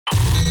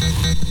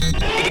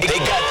They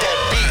got that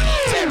beat,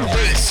 that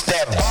bass,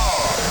 that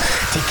bar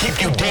to keep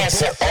you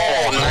dancing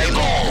all night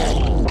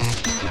long.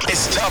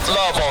 It's Tough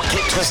Love on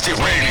Get Twisted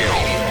Radio.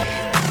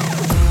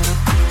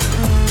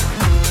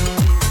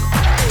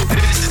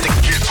 This is the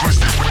Get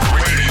Twisted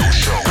Radio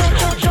Show.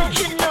 Don't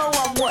you know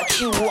I'm what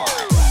you want?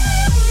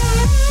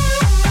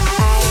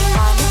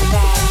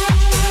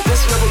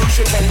 This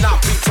revolution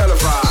cannot be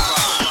televised.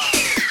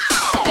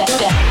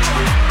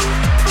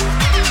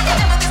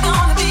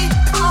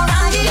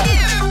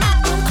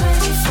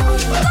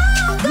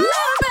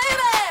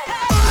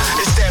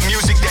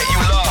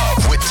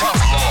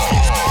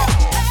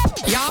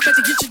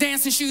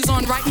 Shoes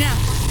on right now.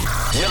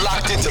 You're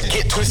locked into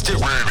Get Twisted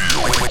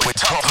Radio with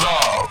Tough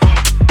Love.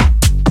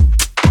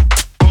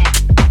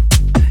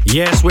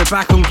 Yes, we're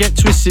back on Get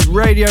Twisted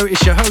Radio.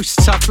 It's your host,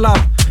 Tough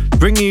Love,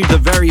 bringing you the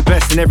very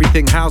best in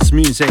everything house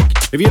music.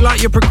 If you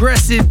like your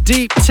progressive,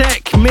 deep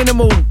tech,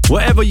 minimal,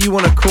 whatever you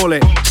want to call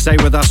it, stay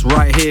with us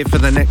right here for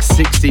the next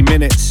 60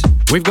 minutes.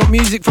 We've got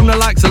music from the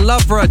likes of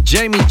Lovera,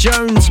 Jamie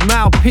Jones,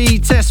 Mal P,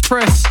 Test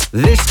Press,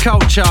 This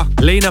Culture,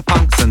 Lena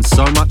Punks, and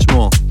so much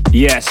more.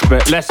 Yes,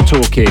 but let's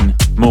talk in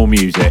more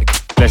music.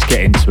 Let's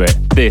get into it.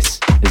 This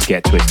is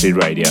Get Twisted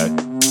Radio.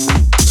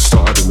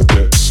 Started in the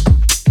depths,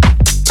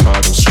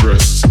 tired and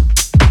stressed,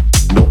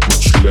 not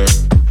much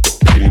left, got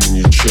pain in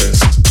your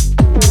chest.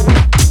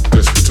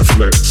 Desperate to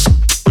flex,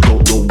 but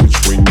don't know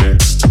which way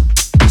next.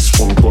 This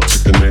one got to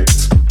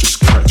connect, just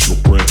catch your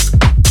breath.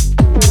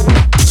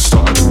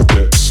 Started in the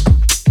depths,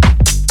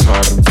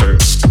 tired and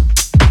vexed,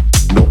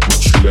 not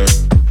much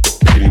left, got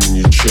pain in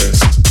your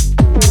chest.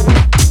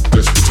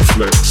 Desperate to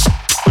flex,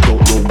 but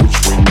don't know which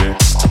way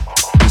next.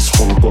 This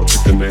one got to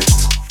connect,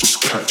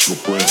 just catch your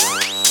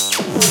breath.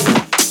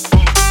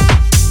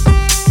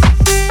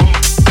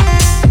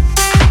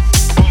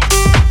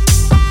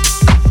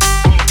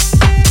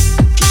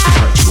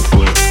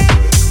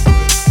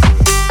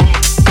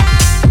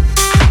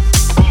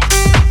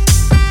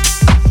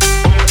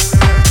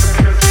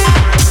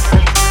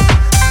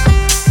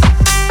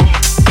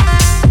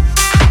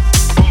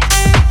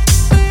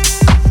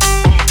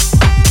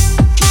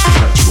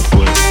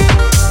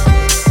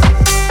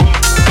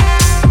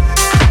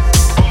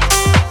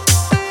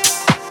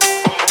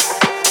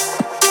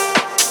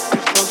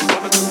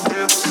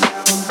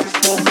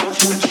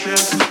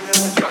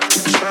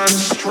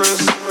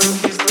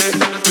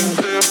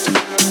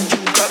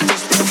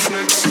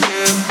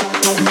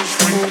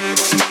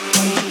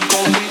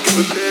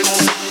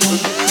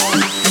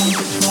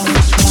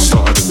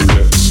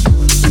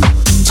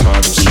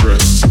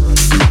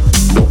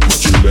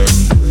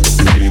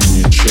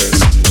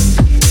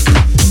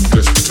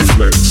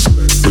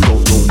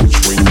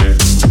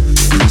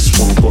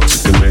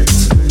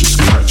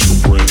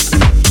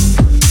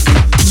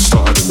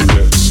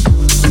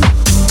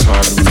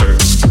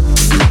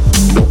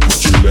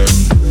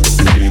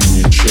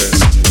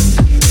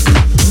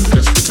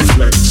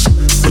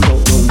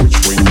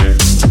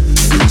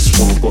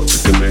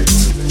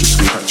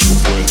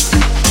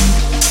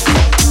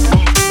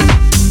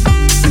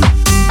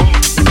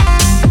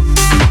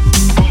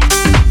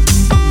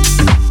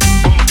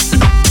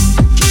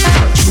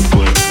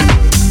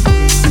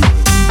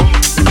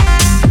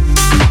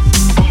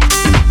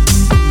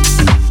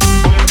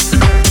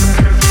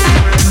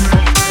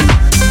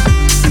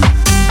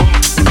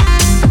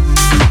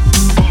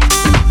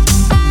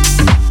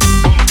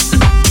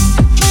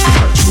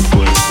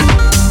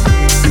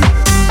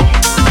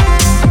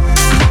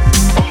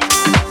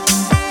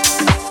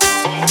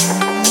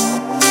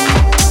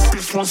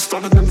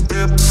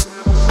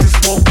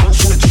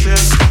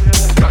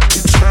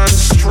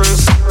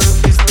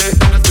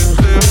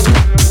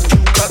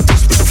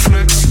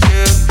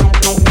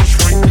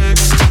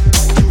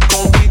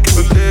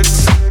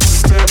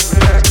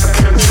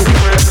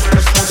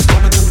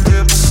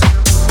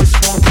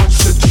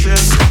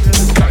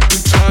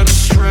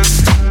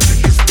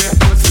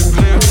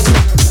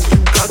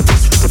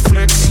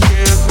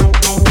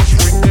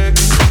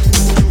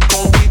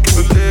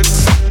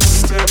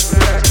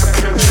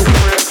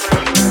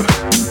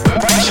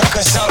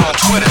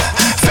 Twitter,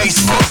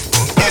 Facebook,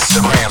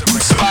 Instagram,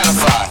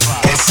 Spotify,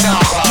 and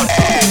SoundCloud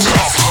ads.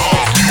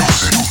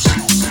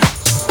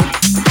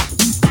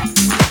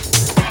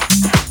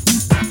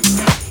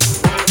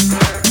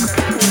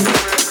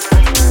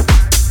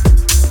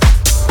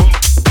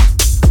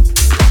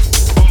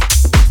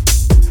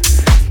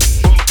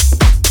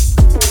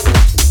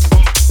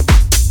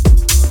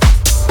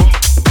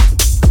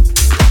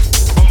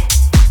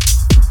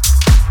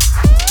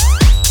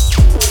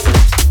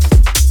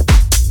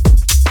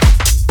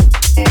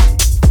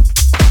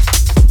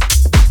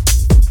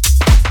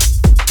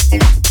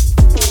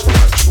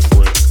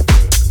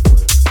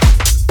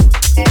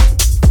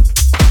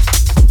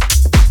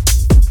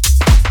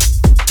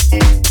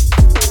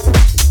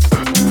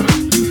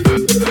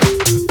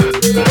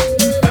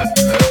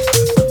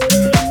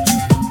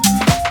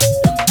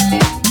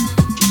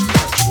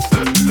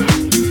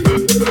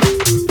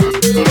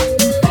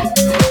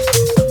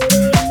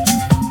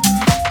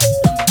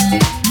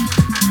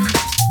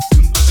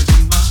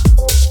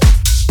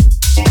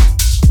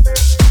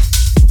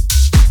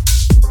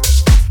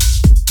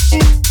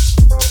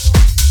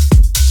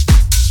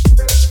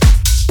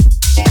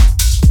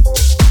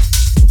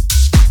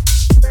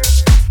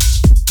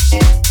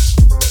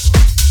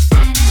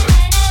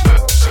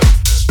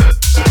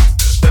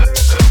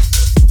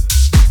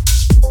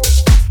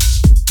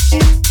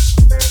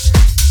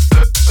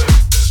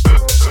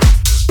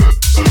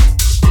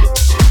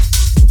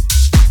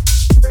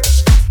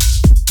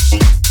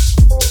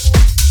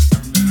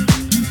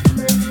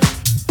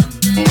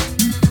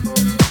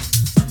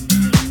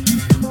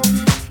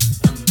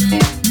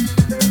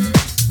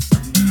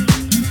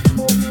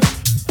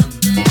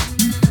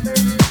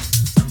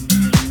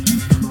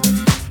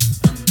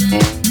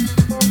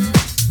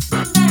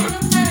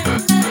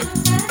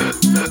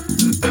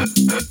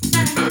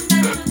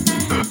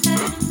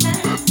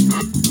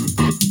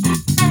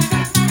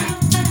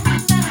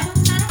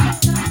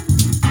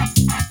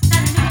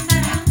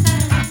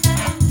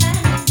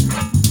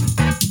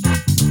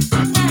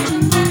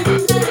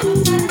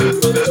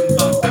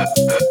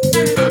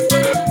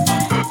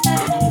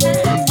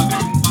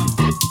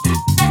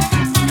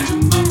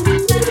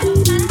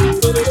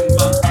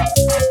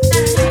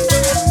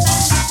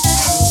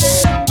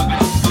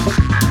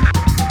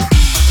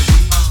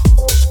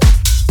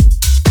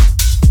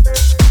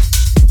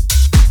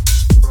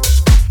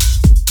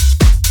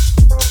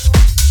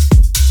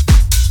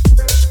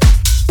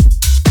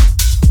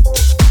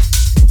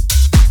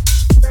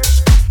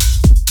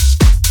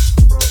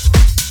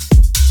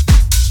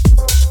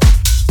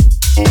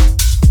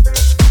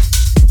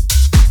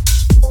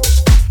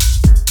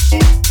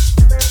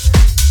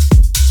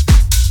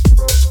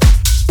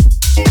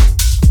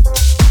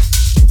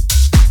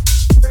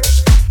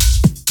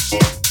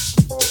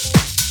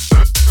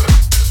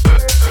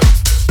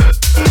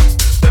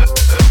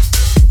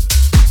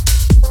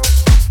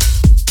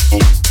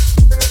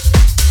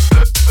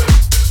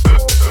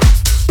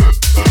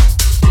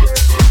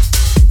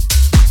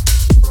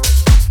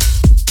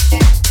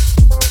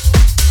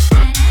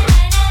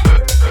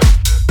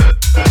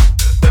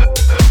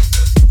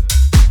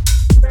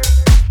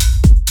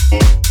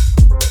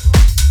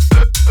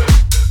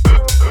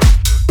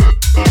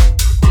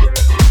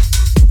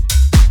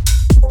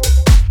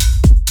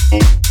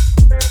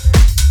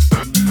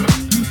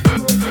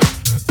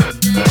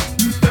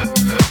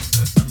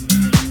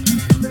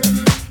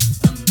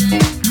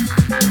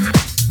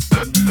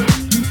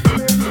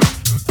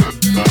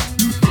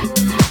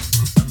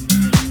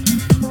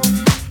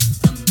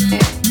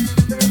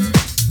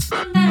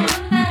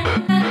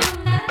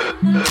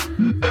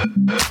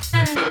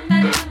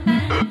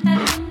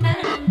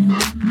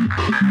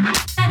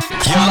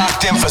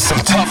 some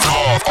tough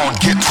love on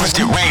Get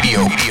Twisted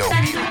Radio.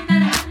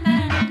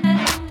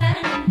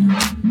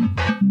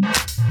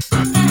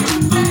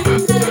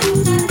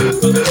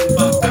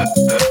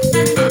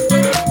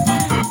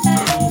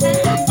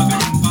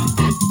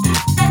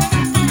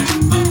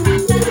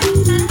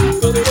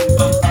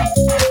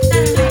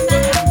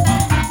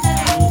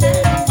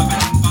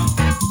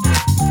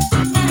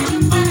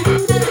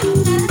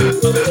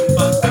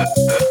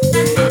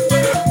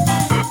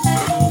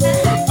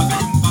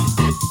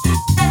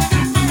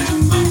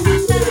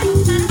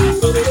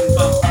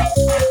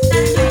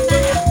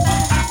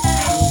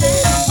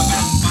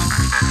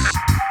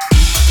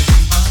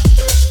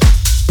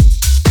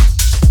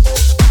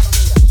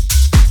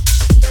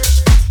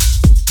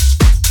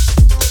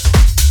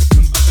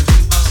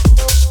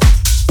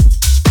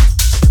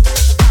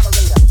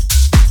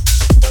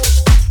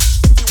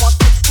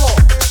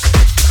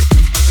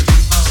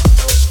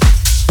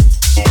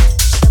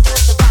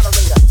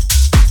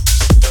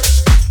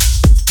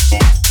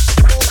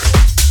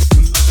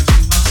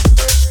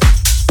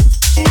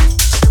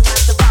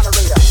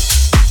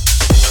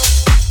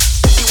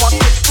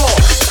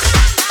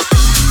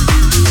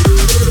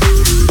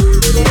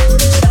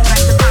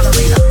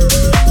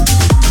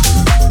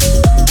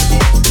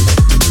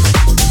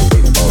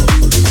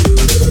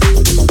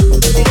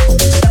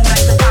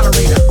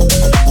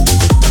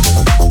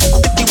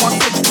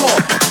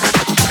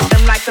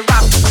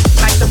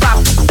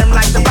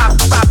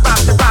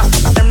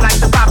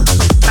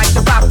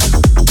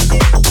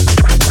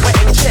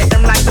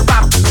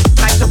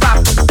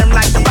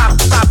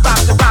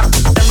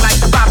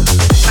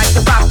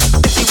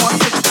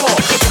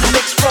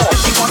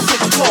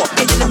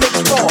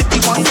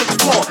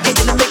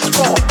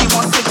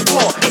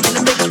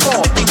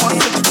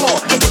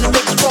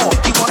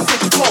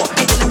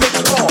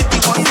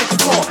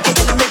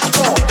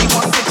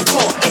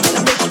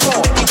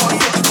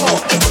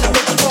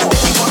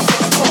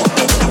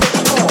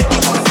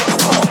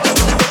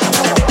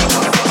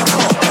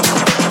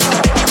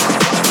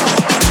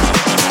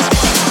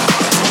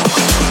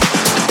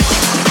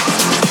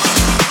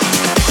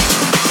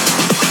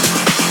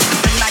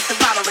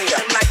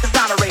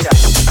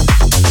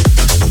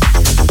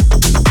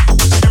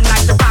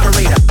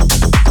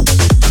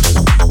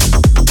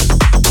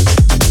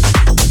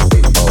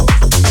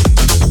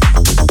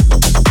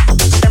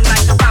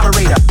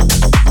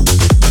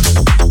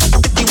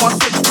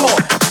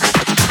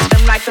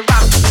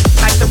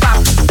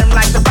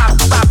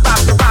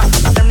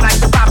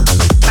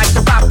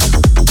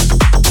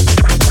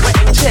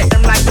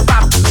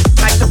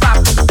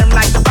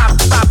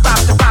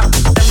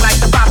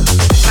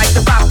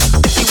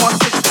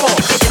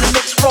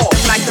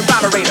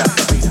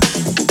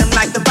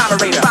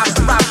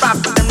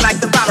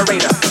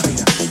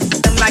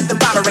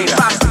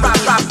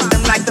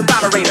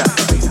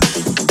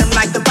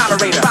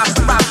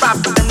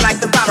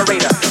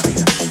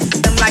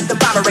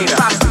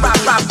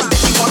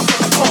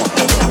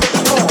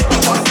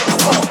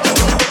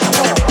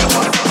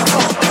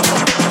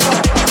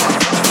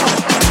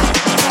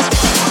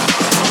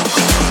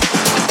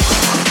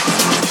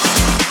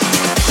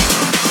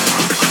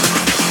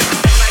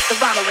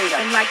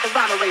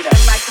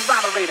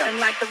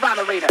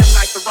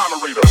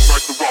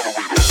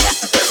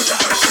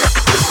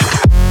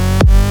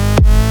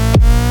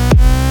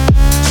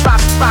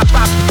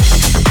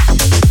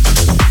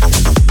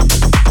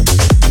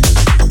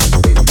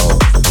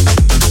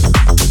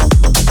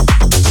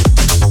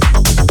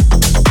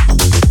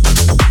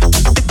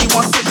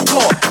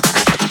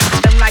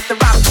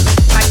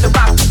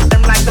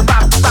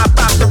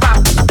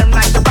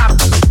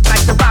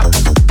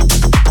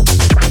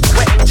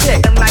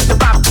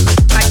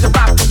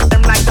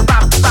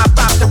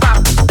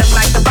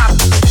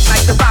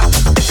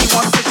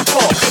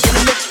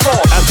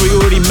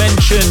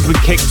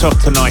 Off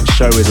tonight's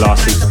show with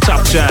last week's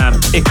Tough Jam,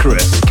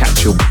 Icarus,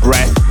 Catch Your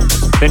Breath.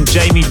 Then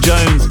Jamie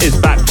Jones is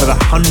back for the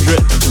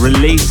 100th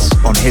release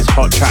on his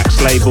Hot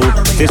Tracks label.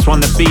 This one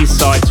the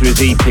B-side to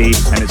his EP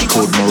and it's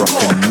called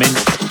Moroccan Mint.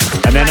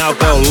 And then our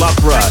girl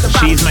Lovra,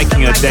 she's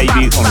making her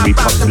debut on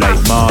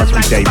Repopulate Mars.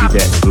 We debuted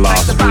it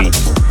last week.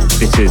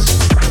 This is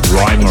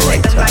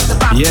Rhymerator.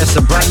 Yes,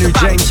 a brand new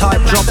James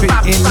Hype dropping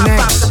in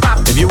next.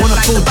 If you want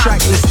a full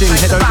track listing,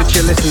 head over to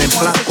your listening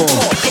platform.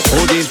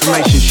 All the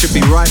information should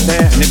be right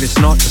there, and if it's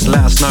not, just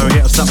let us know.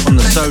 Hit us up on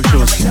the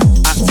socials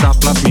at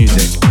Tough Love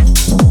Music.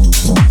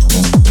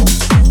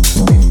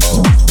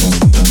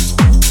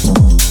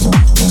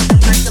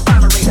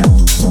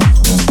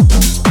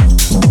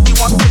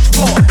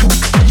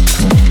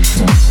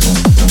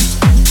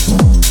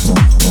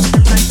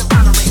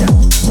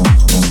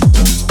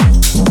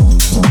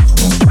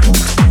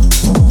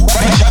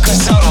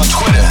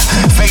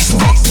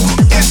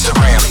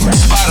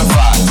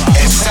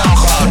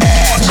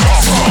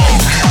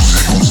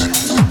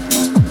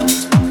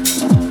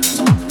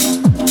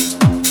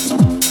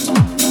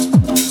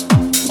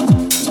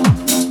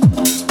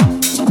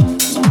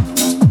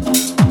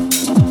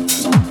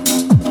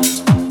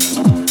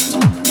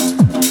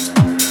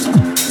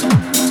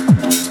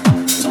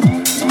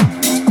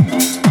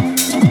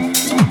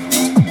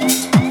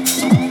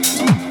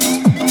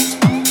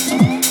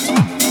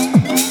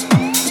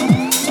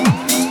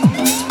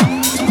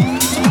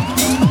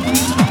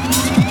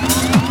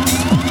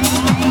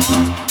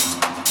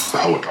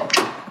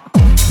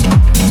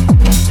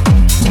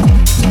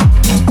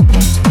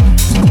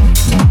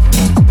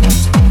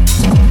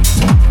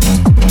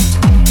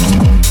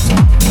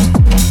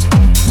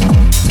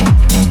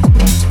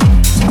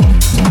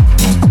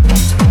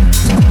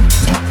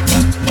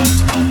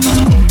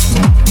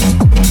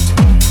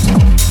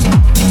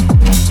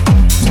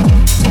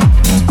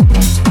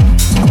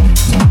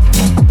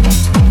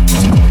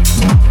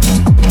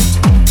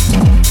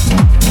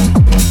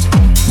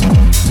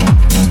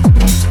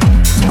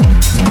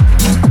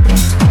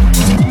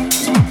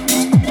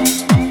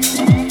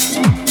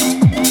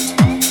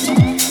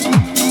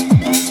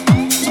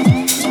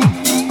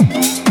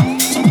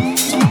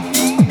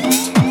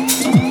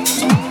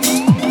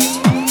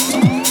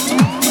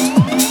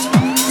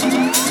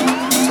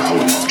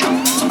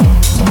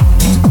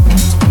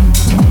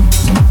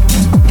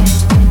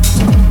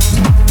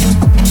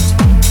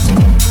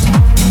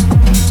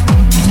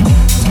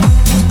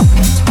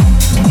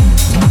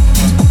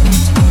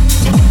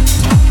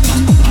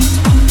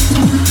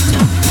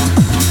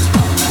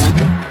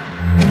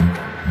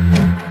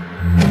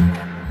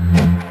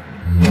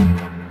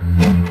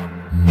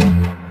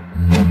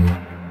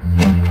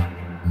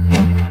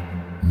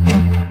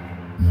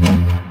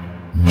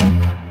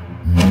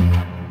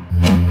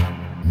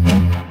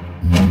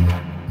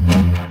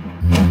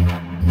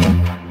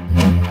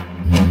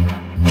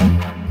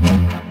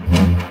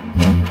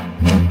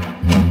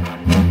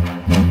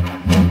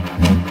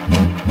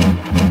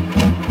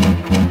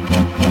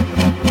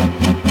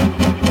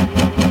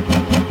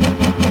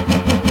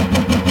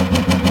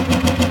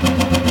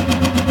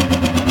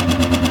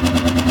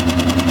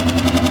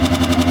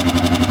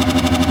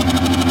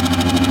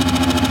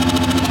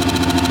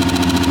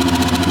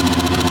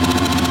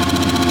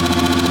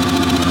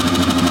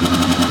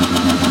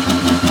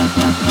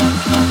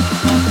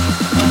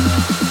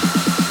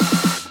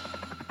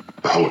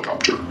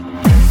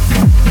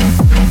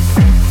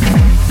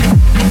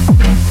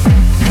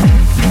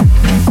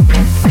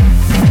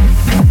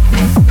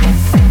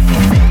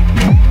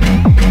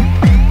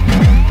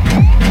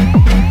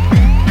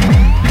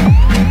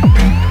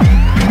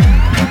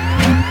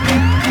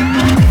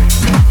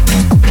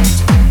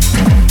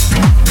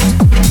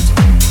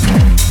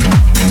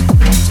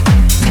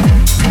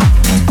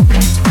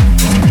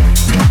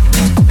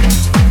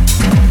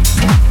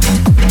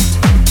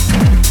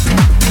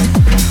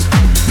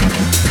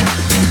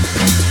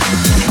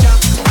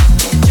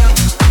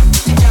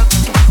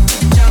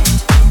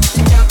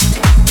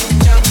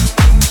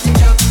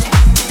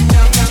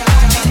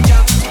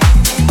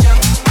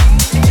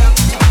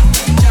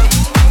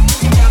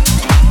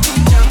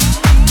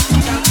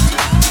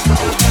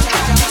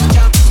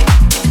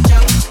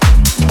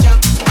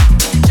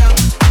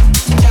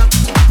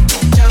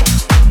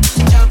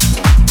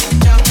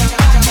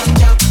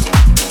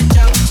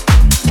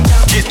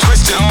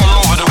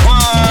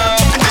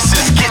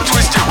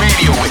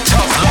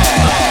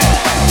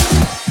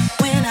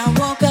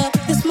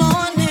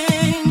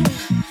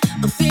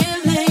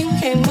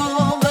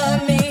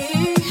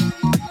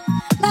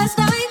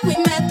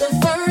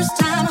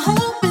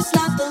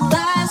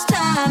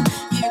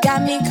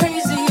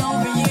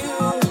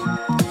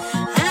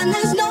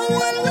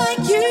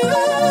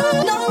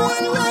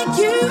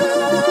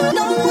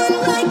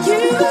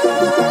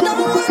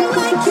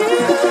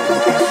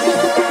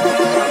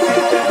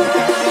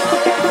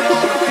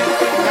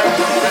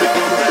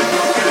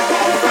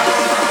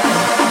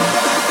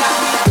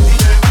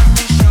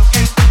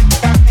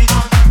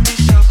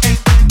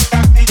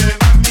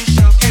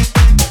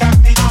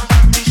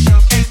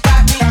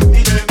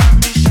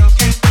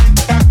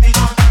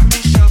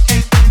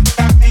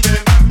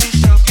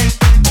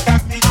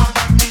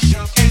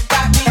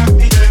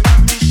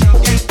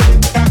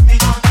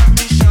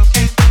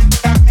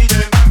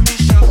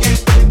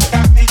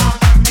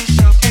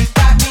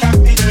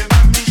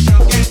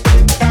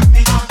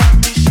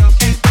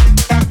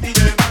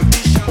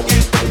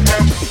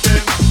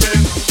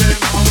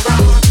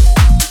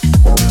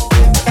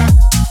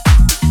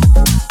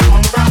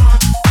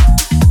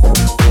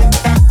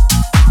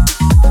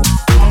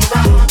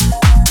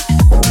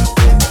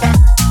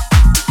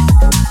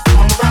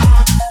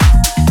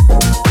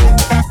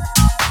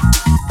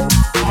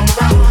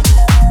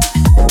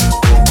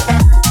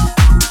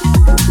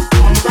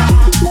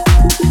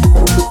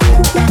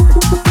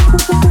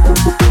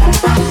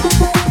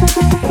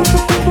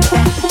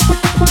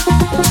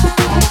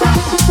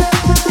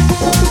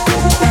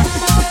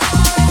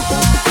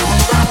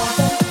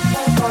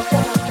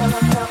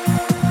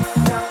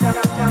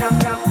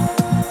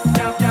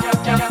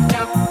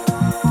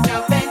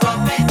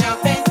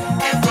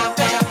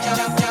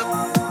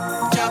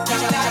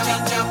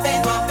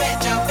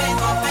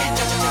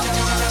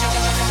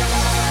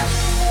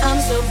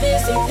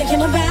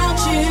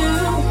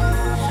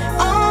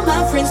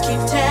 friends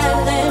keep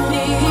telling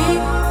me,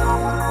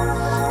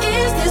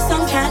 is this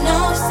some kind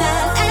of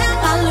sign? Am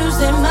I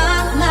losing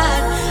my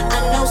mind? I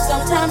know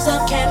sometimes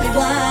love can be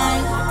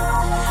blind,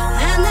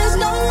 and there's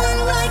no one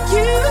like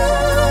you,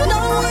 no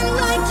one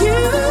like you,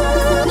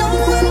 no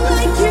one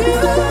like you,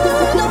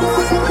 no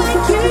one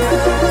like you.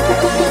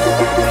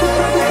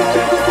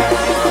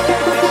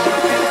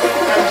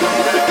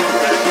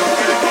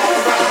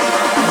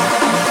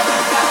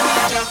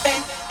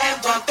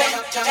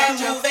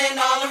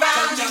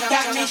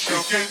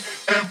 Shaking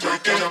and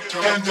breaking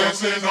and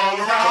dancing all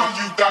around.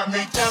 You got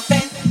me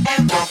jumping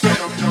and bumping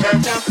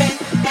and jumping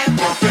and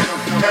bumping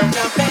and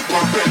jumping,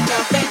 bumping,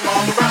 jumping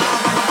all around.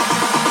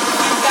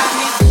 You got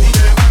me.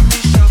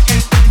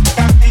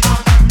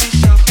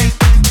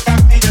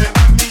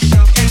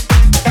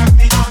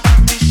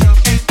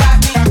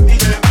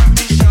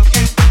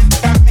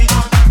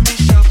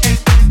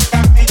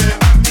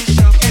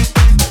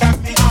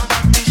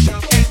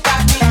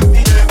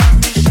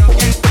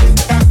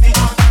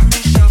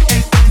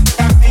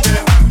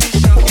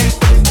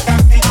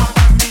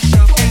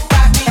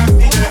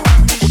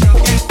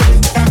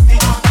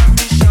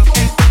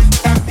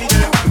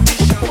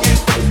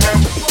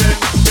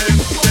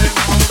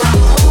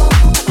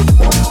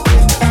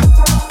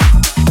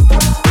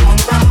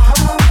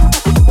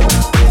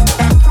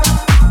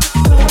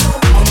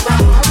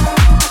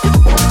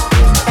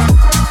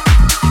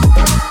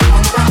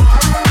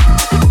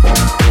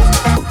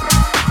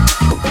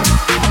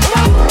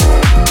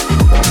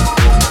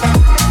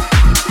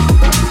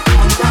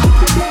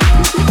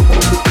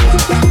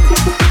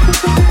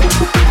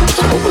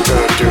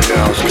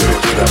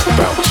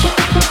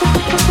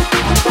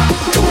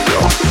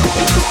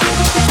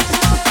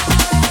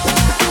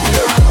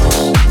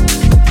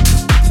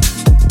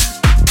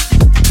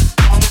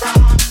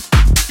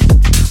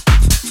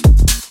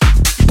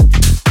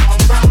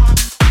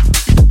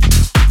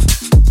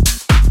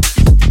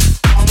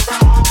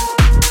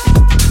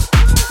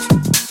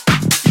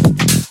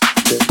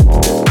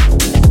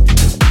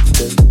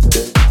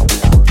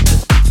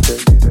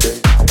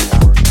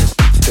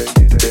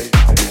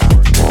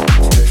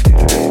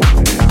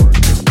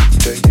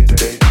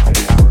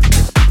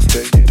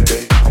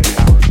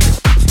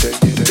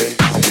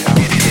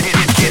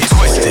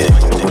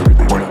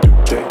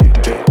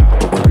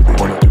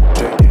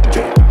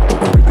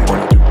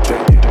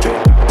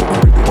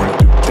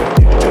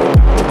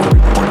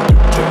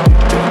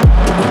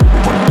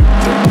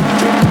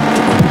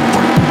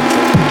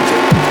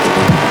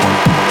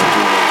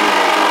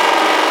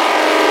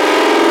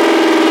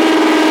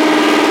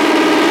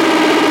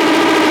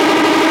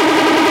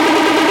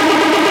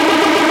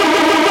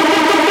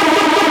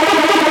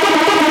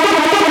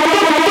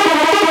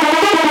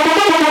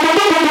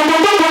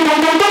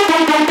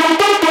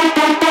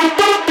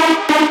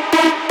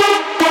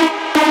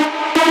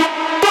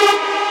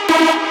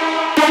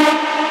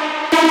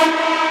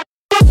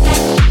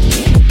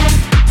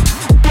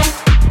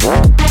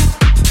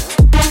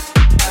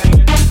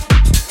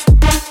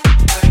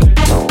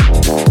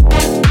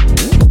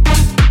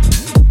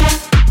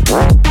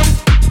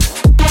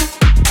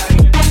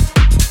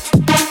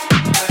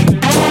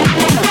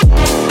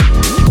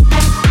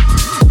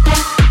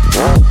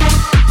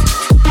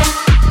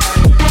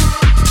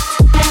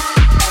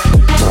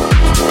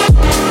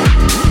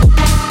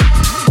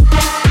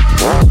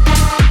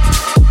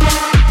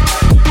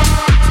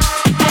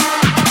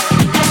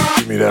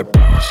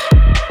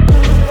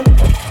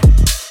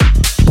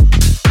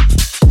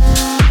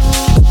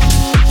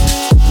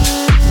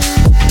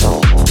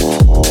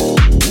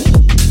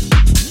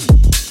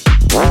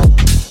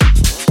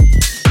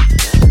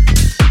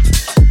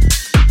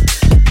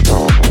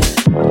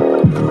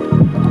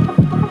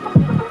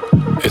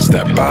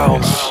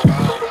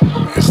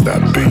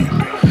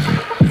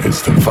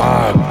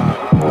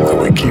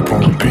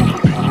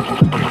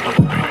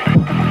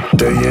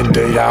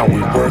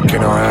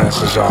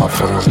 Off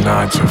for those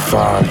 9 to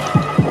 5,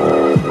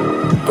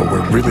 but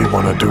what we really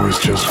want to do is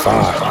just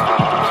 5.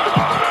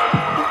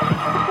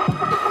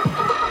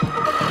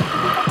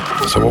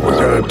 So what we're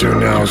gonna do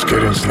now is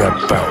get into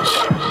that bounce.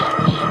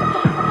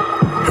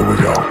 Here we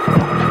go.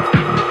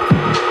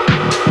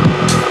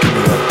 Give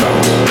me that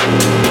bounce.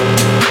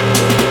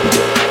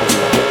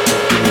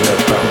 Give me that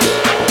bounce.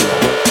 Give me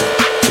that bounce.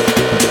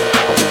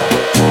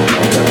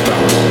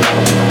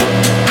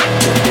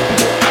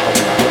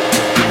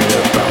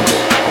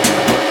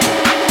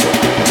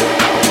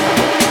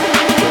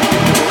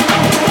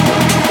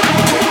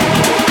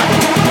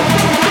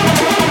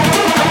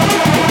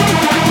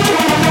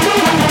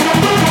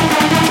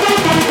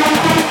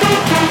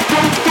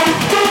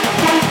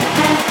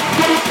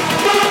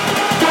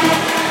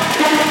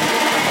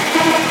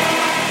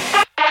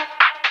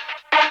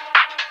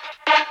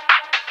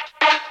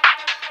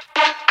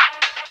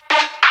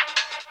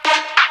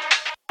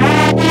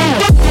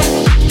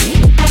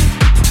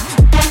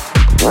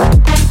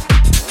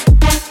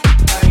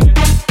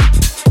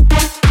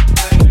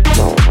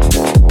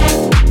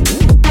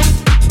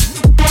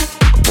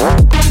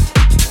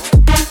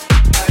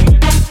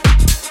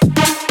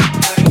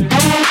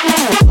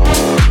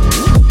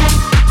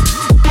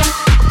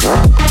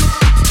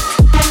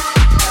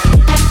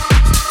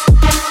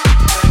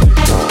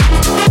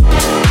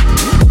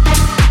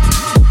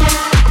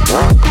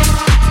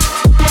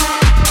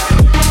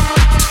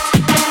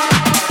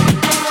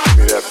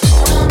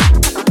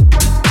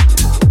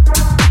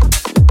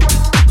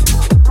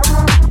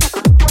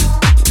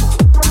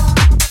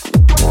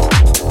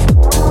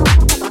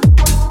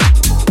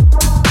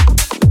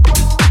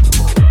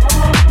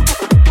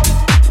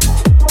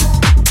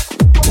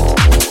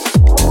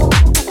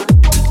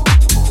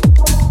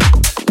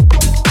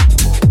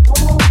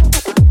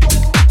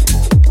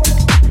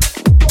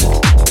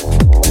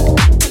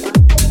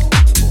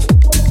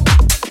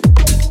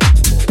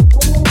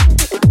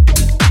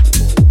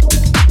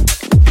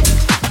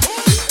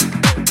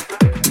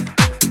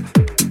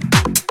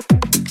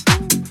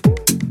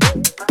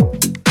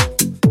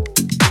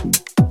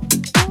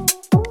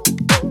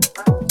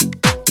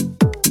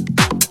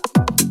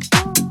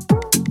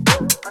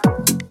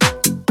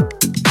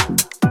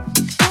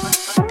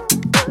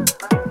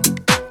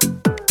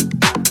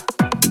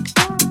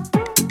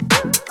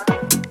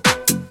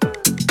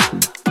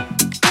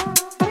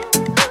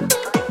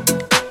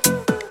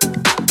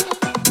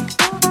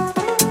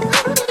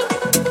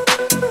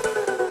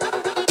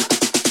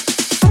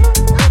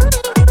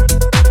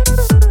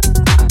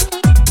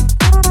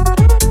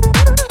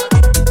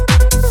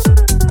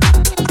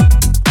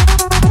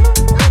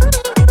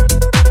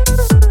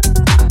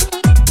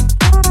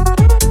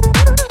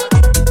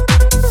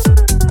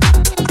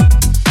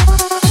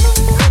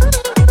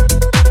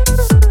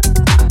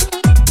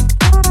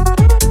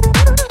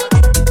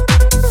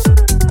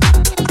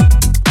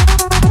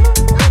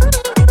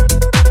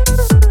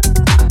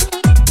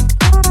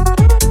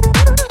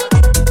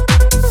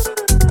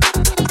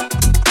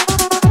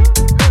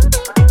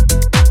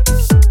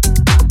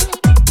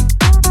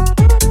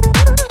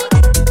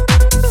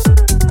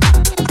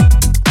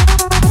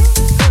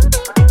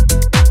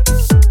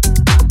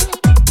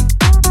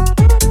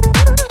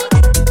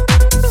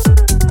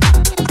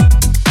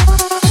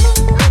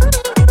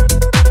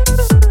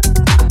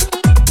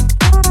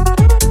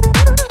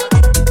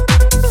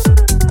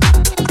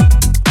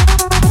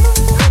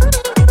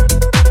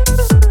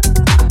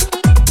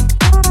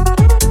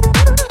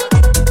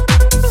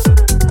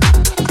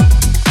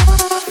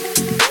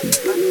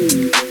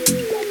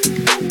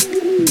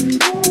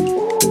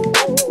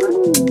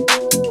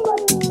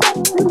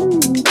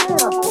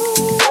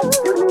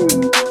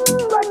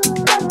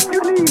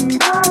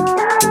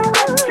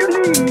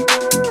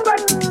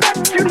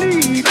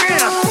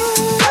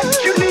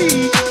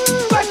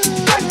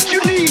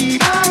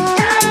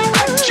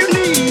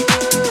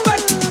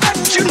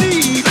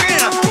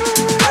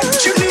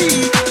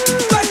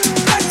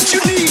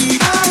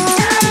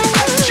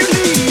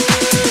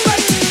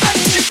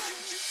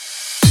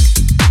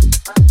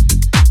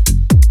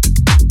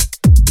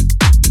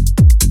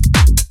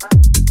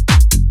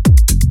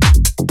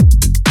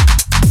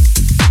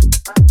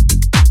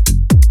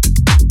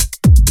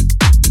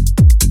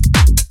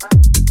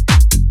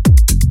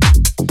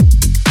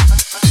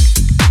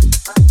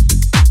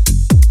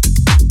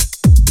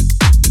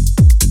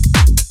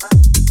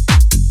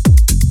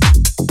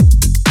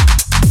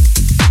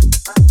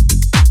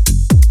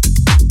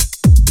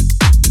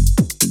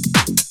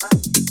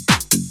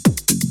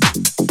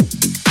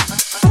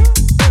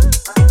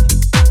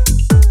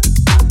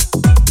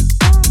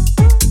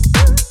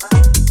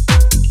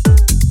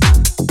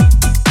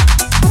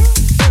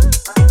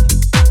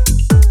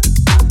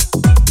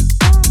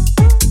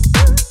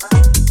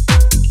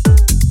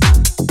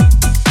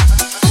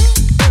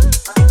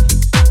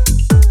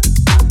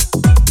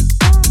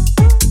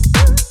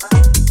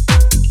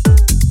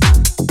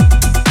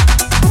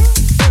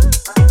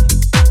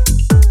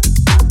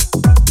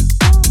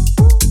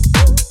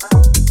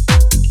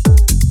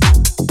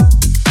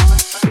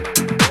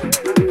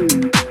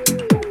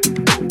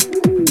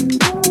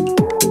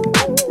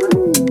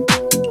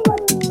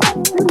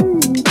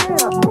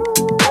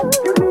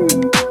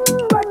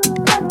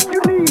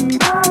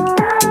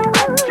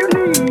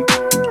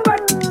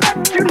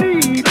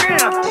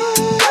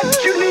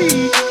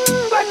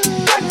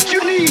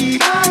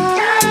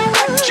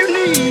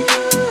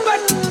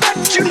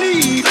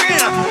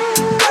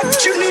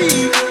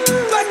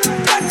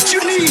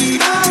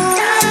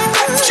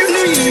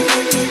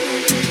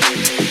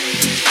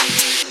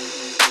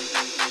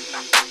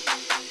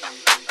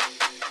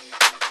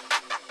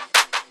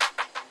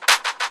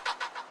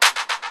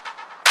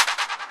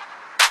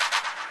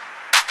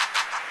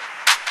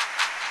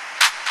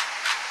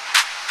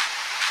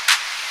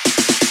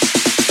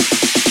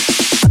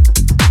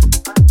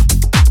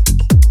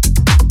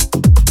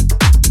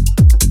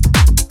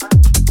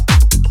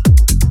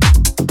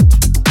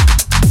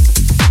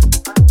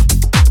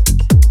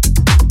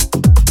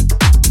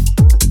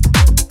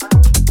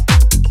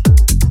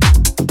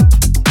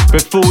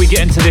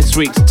 get into this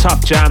week's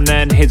Tough Jam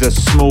then, here's a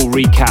small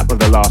recap of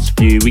the last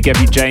few. We gave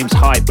you James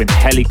Hype with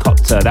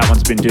Helicopter. That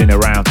one's been doing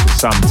around for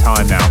some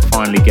time now,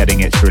 finally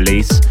getting its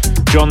release.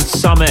 John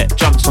Summit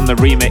jumps on the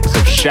remix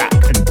of Shaq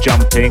and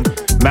Jumping.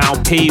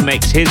 Mal P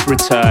makes his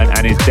return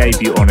and his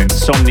debut on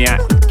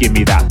Insomniac with Give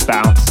Me That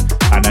Bounce.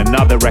 And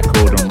another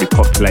record on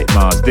Repopulate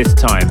Mars, this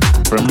time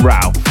from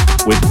Ralph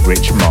with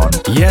Rich Mon.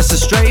 Yes, so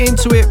straight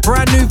into it.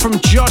 Brand new from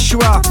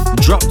Joshua,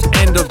 dropped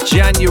end of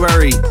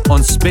January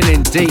on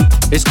Spinning Deep.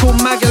 It's called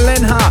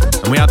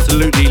Magalenha and we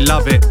absolutely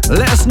love it.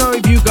 Let us know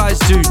if you guys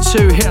do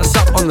too. Hit us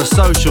up on the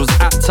socials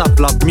at Tough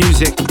Love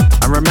Music.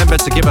 And remember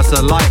to give us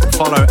a like,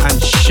 follow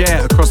and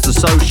share across the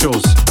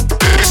socials.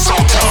 It's so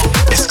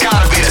tough, it's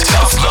gotta be the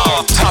Tough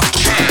Love, Tough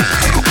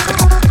Jam.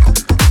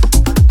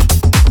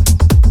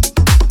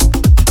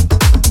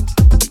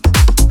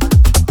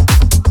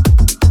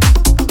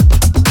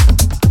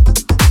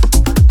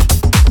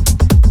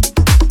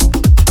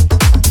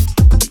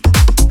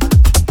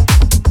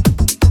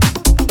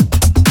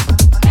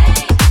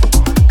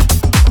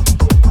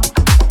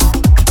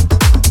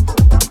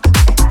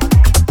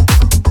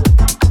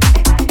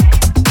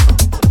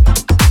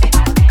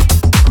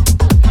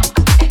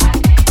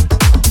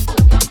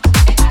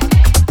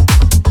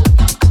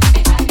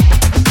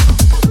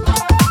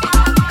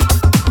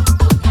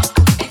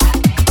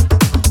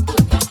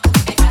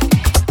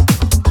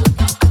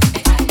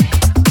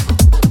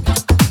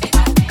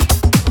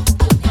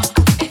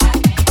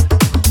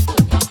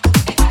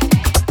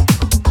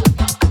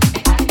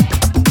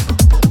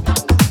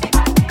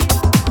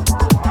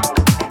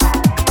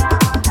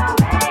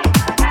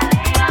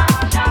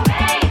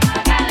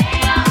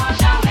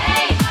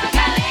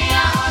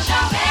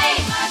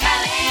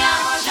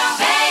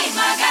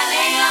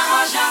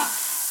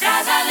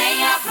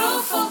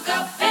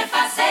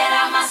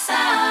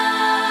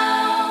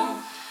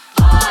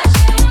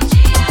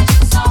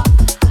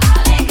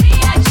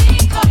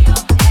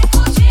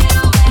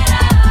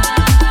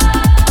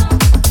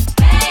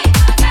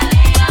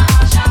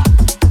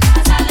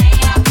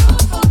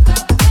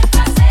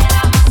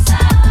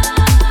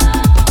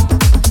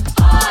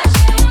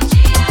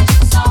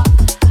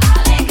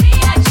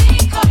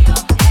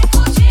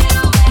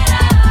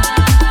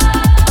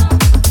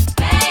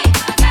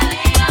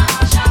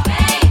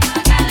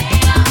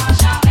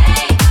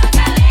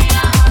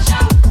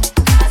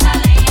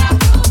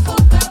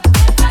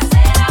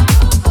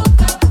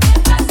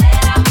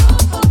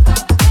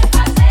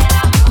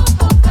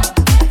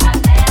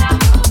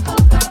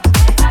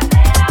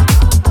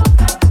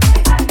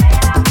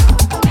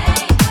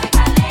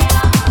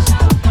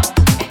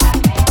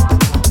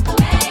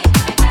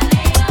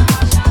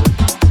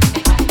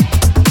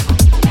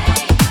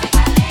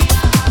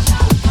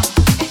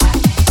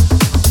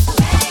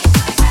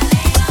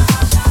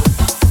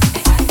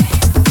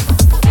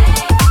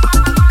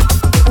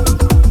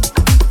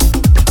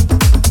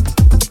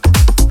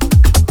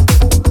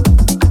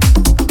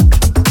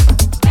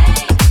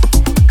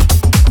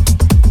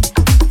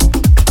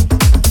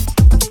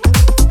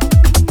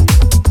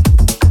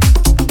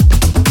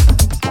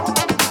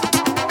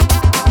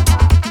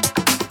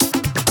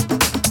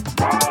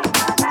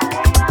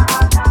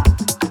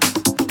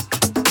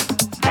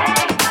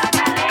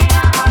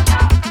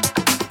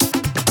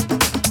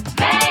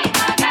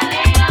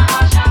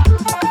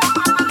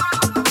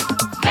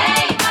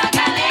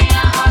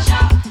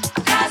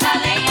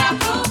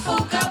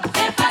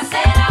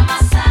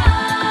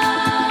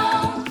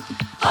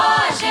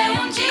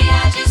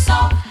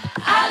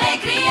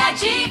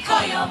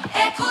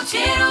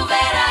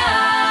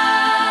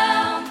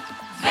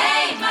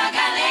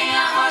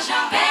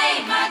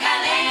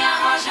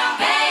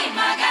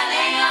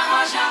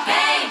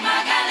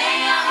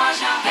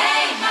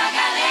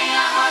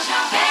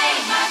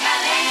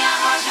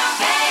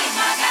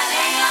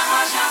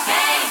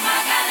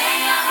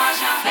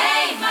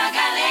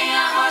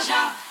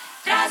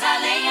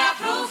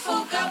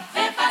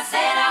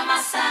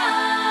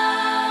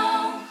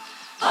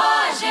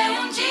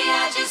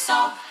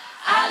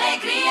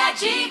 Alegria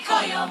de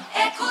Coió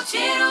é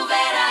curtir o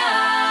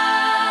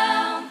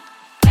verão.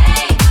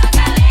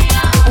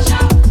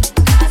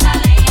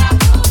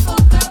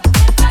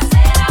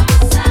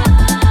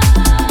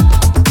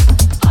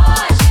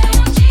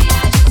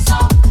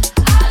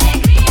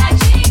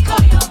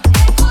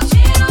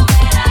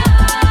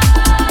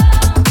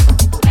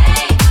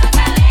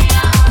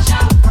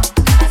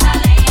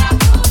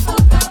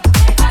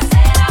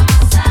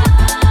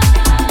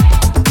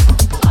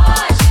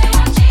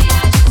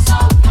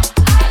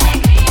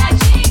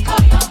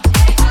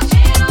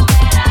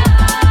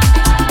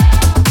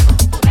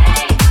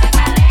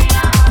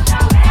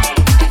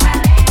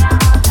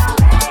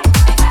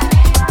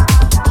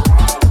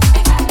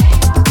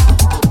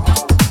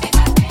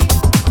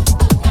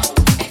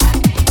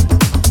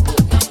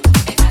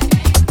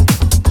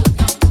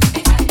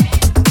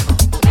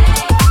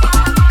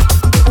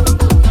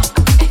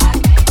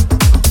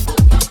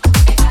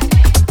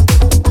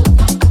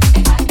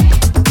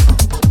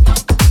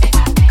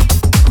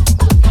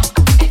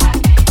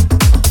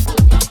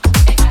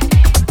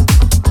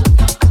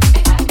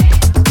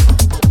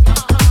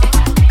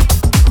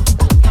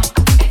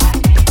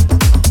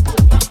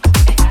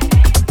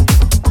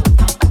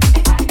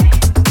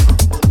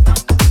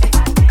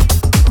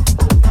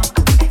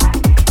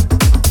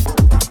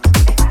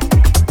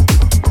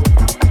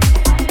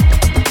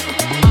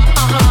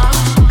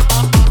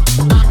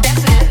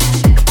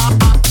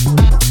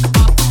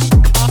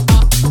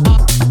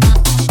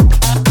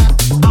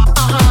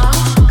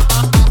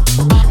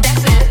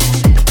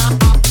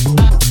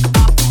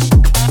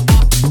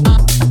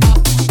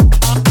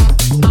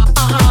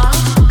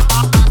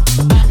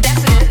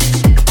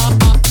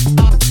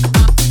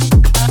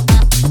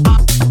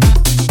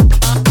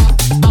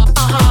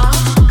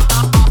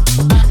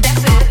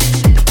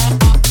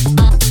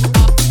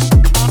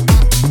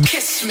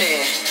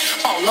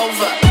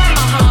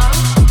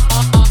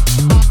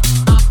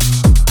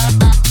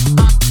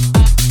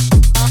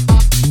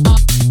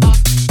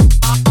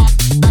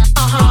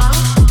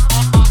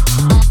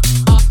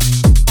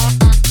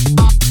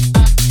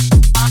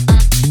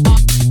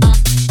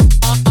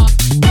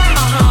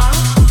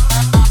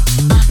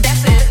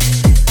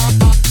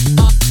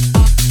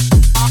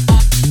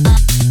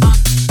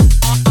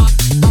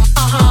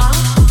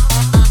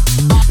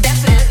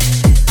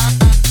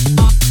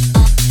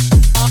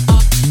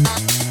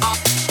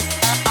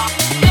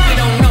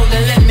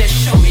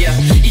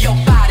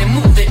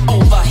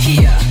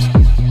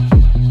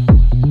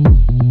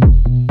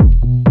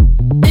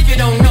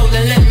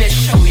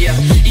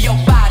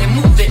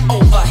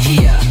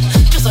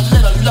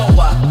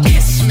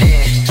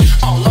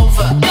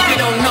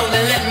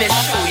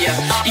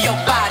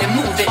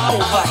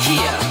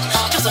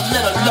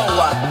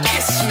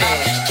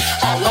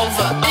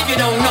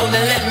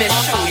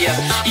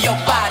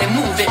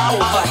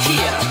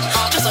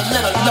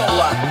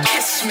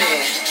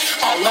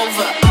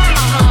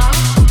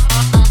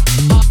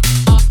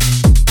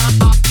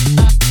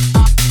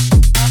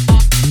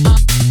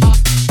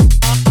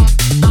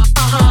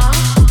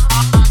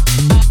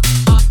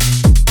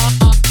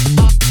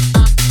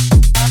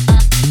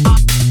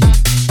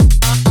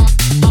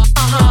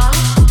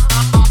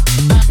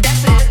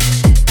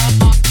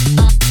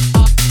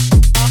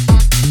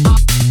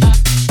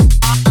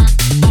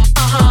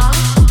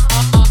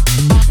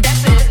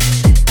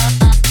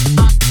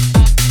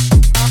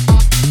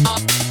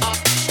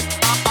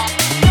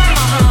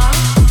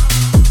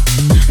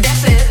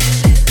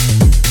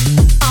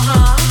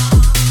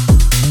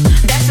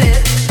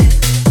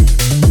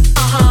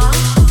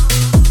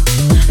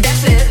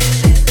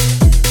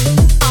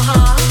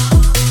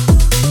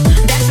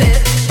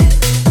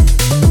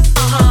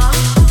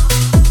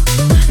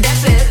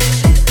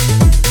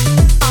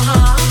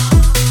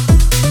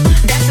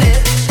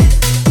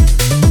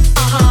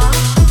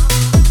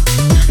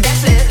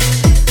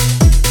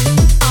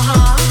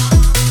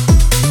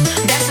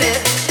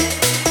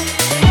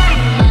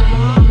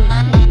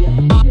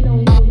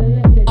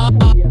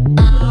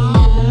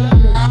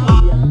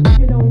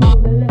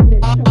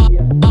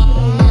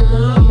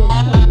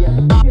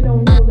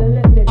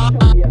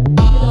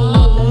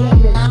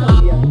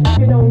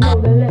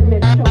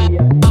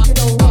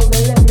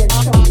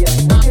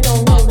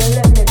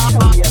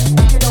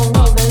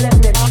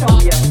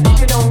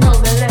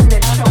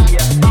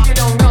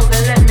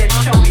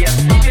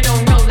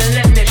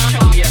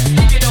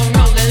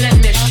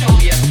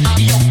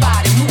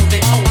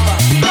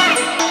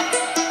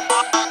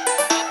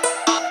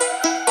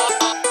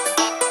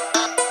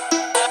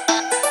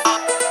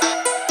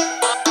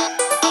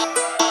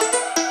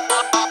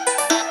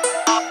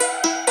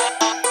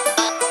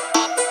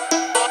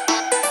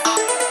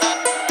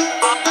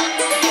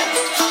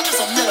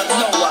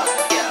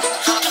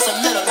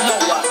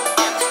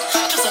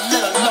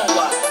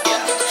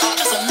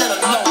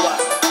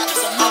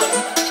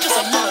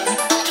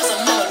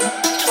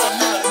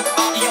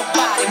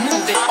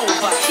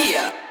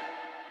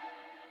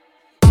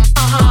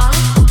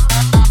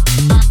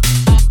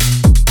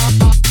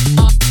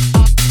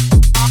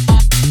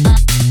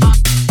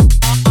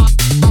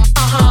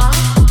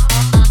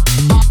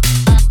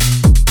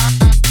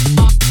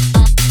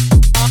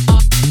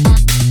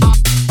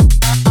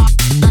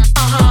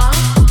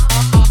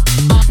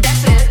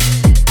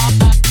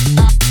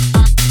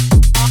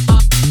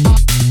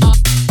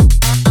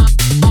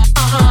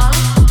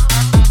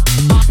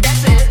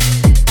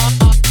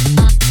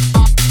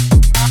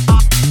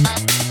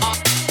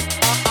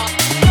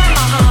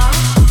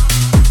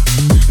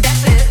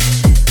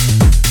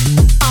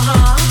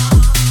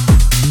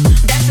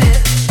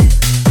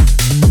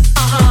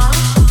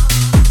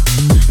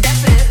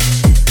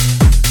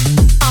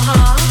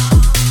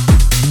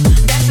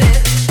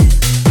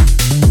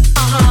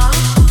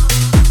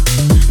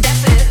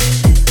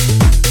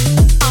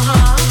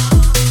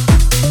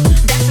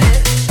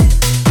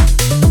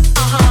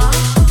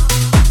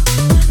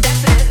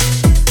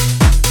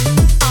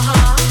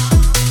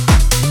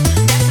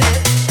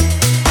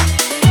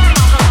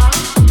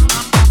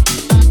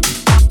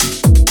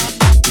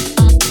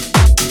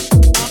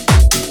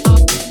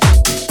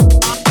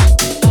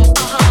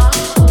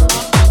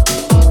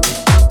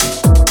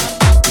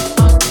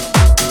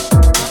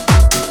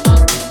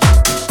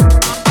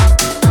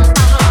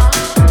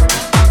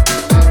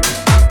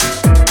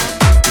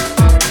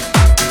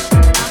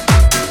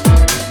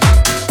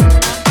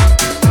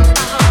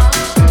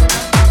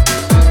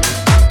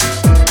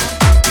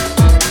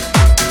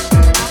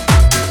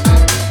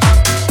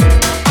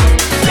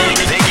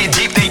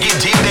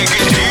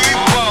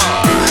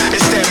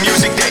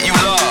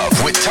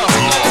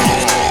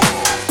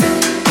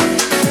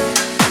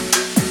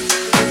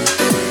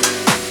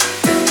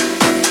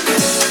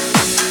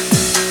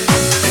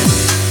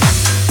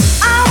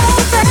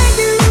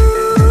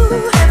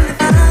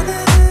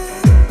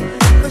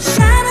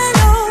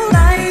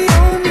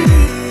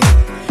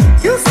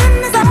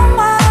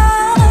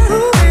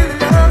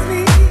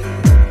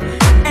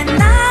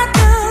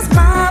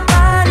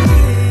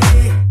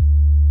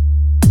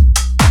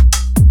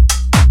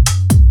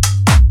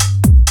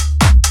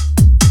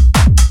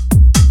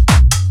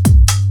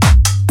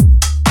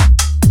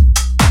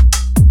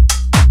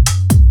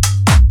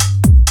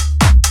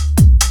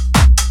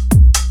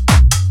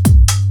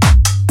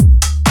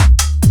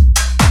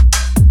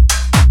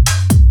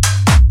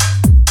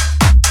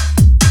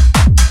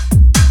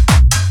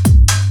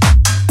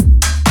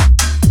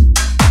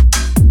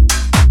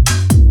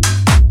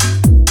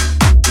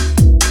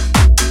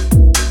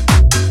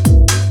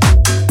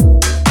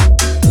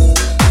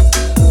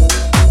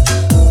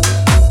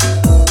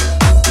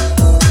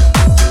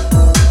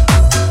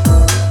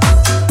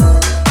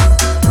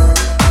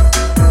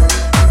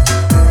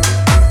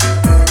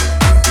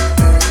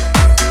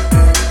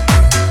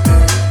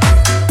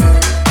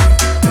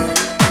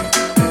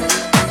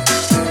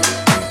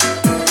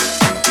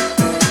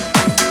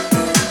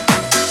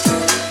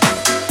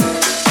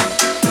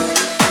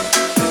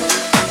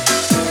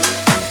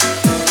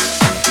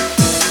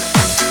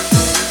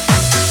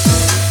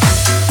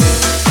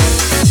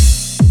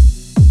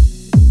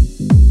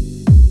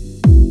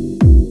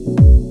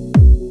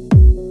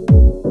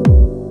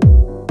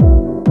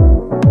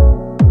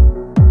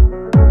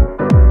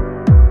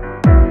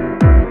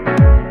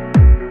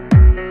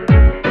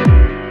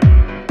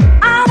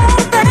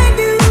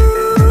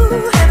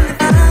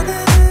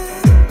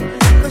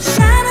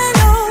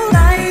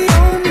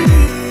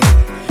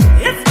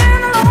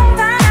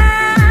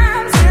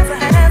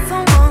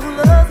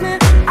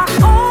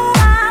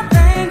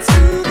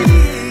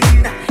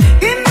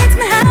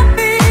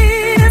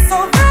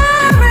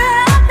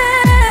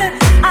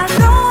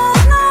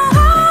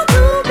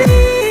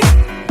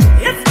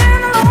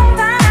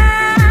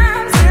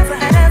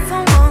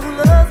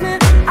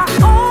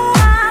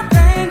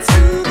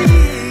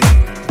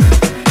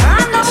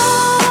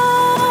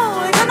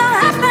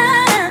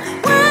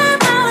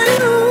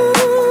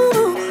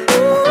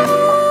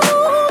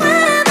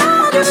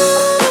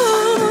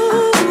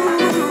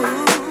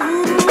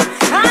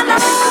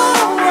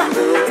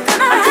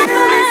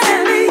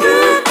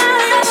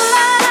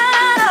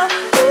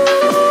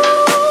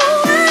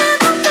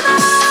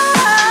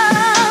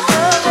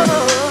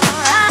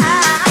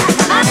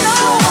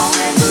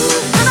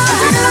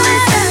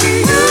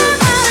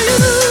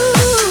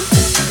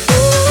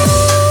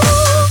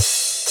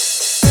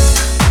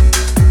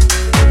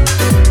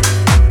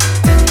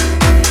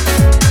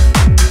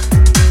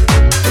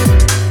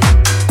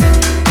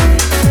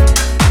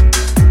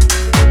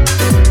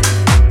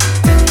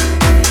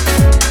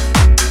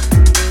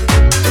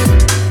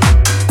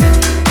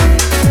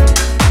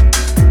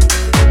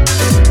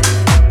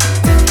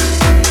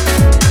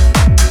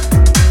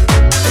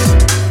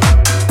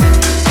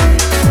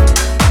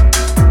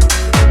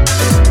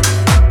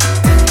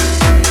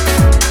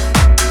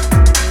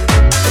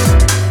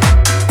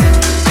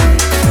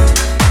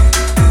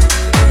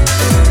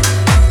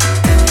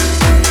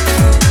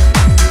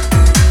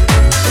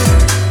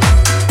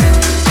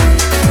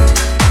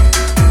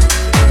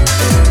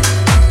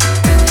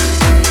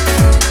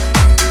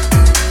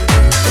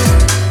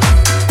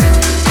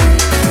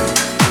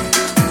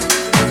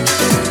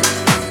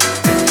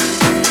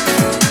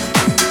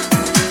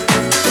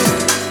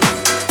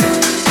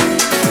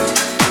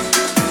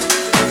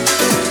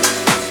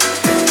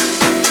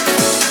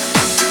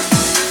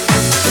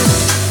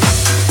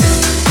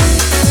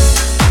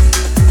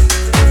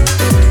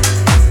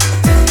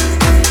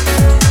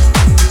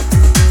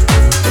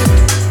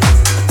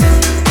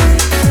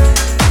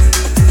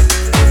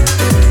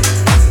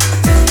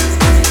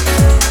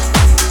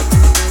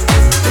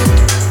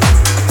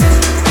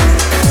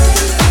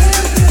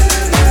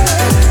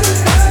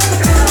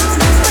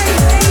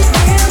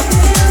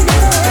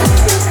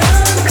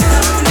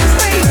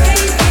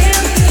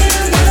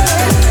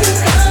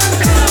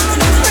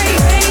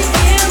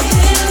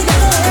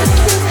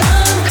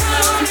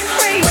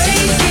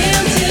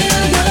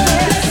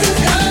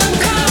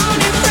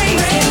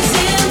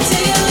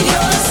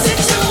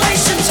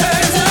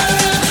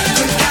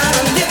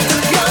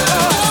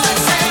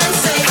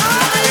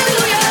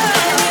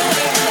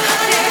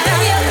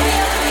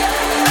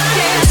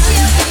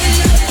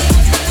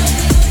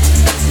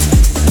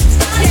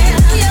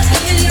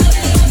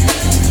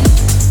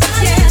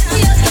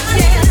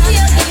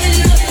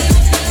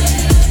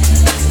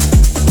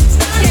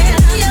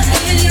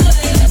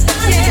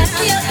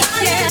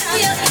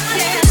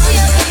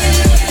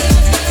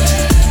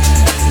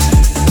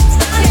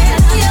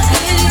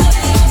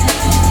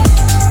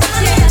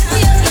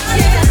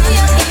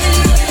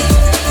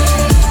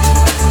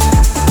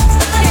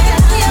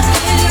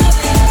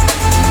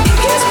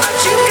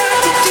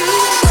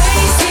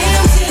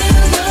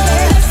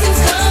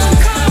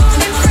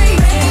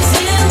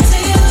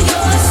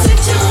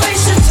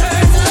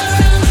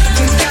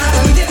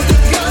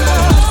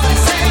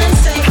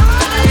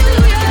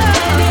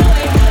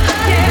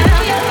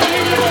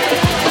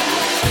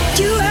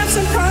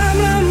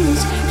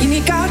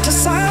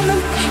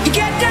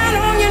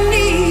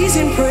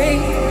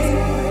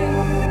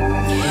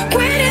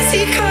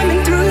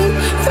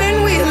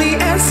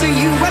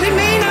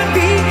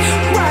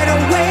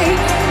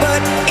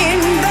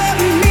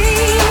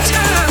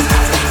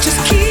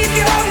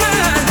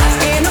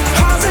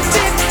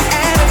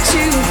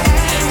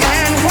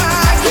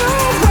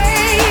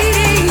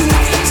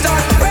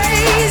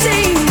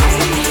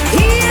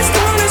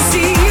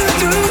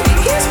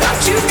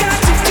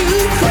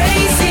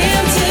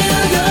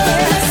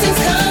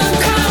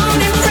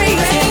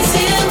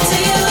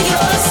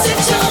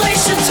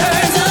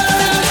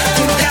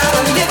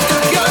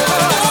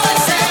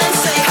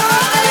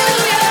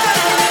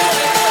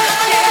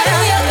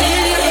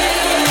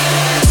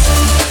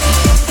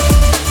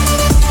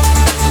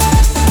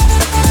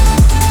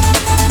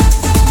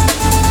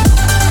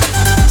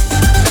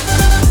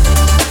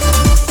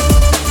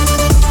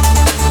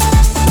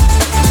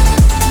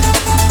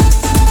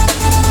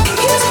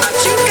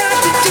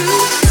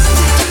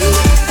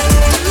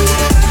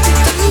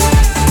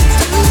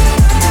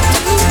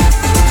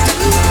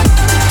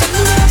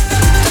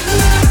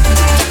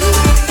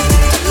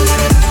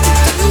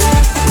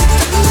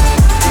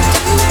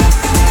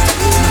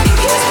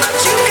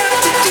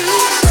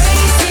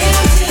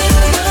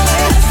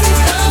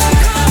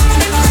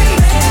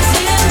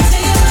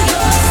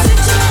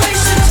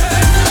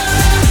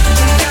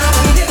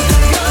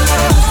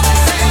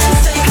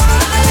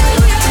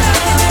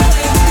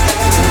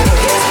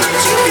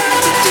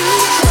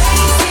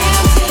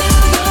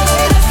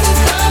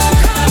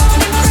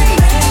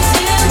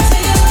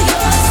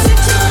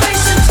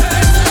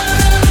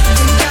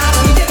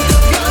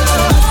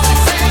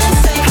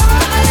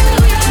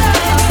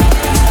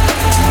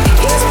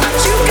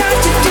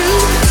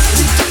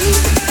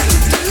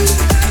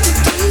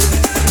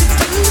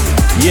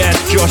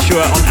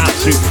 Joshua on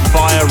absolute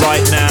fire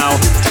right now.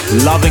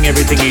 Loving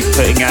everything he's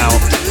putting out.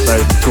 So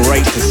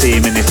great to see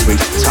him in this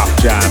week's Tough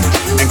Jam.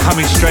 And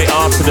coming straight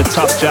after the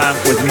Tough Jam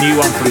was a new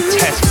one from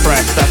Test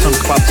Press. That's on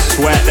Club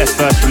Sweat, their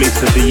first release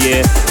of the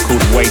year,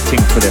 called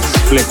Waiting for the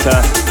Splitter.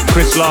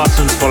 Chris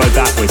Larson's followed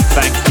that with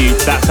Thank You.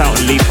 That's out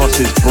on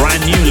Lipos'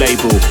 brand new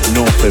label,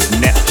 North of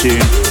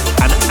Neptune.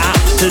 And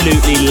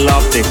absolutely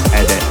love this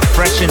edit.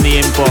 Fresh in the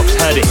inbox,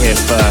 heard it here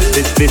first.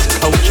 It's This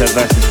Culture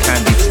versus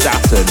Candy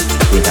Staton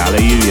with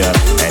Hallelujah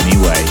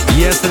Anyway.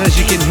 Yes, and as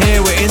you can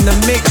hear, we're in the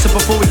mix. So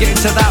before we get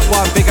into that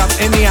one, big up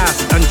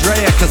Enias,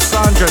 Andrea,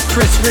 Cassandra,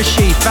 Chris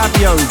Rishi,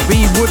 Fabio,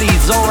 B. Woody,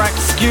 Zorak,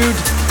 Skewed,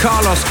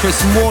 Carlos, Chris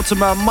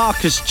Mortimer,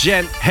 Marcus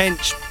Gent,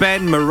 Hench,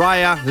 Ben,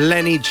 Mariah,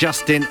 Lenny,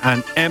 Justin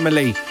and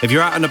Emily. If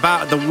you're out and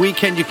about at the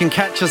weekend, you can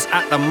catch us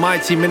at the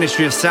Mighty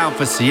Ministry of Sound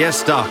for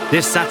Siesta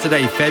this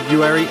Saturday,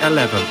 February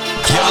 11th.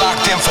 You're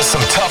locked in for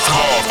some tough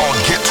love on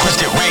Get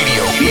Twisted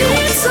Radio. You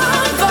need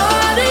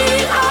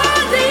somebody,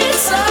 I need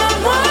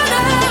someone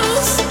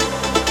else.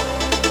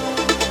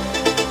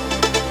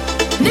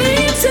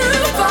 Need to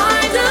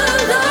find a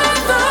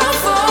lover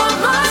for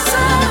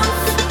myself.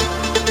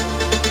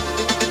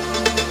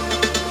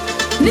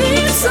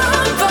 Need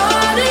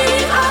somebody,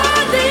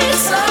 I need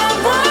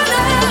someone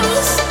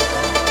else.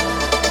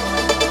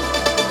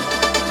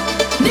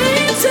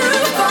 Need to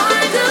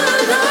find a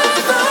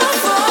lover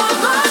for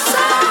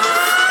myself.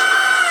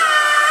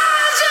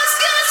 Just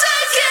can't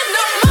take it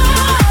no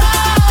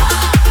more.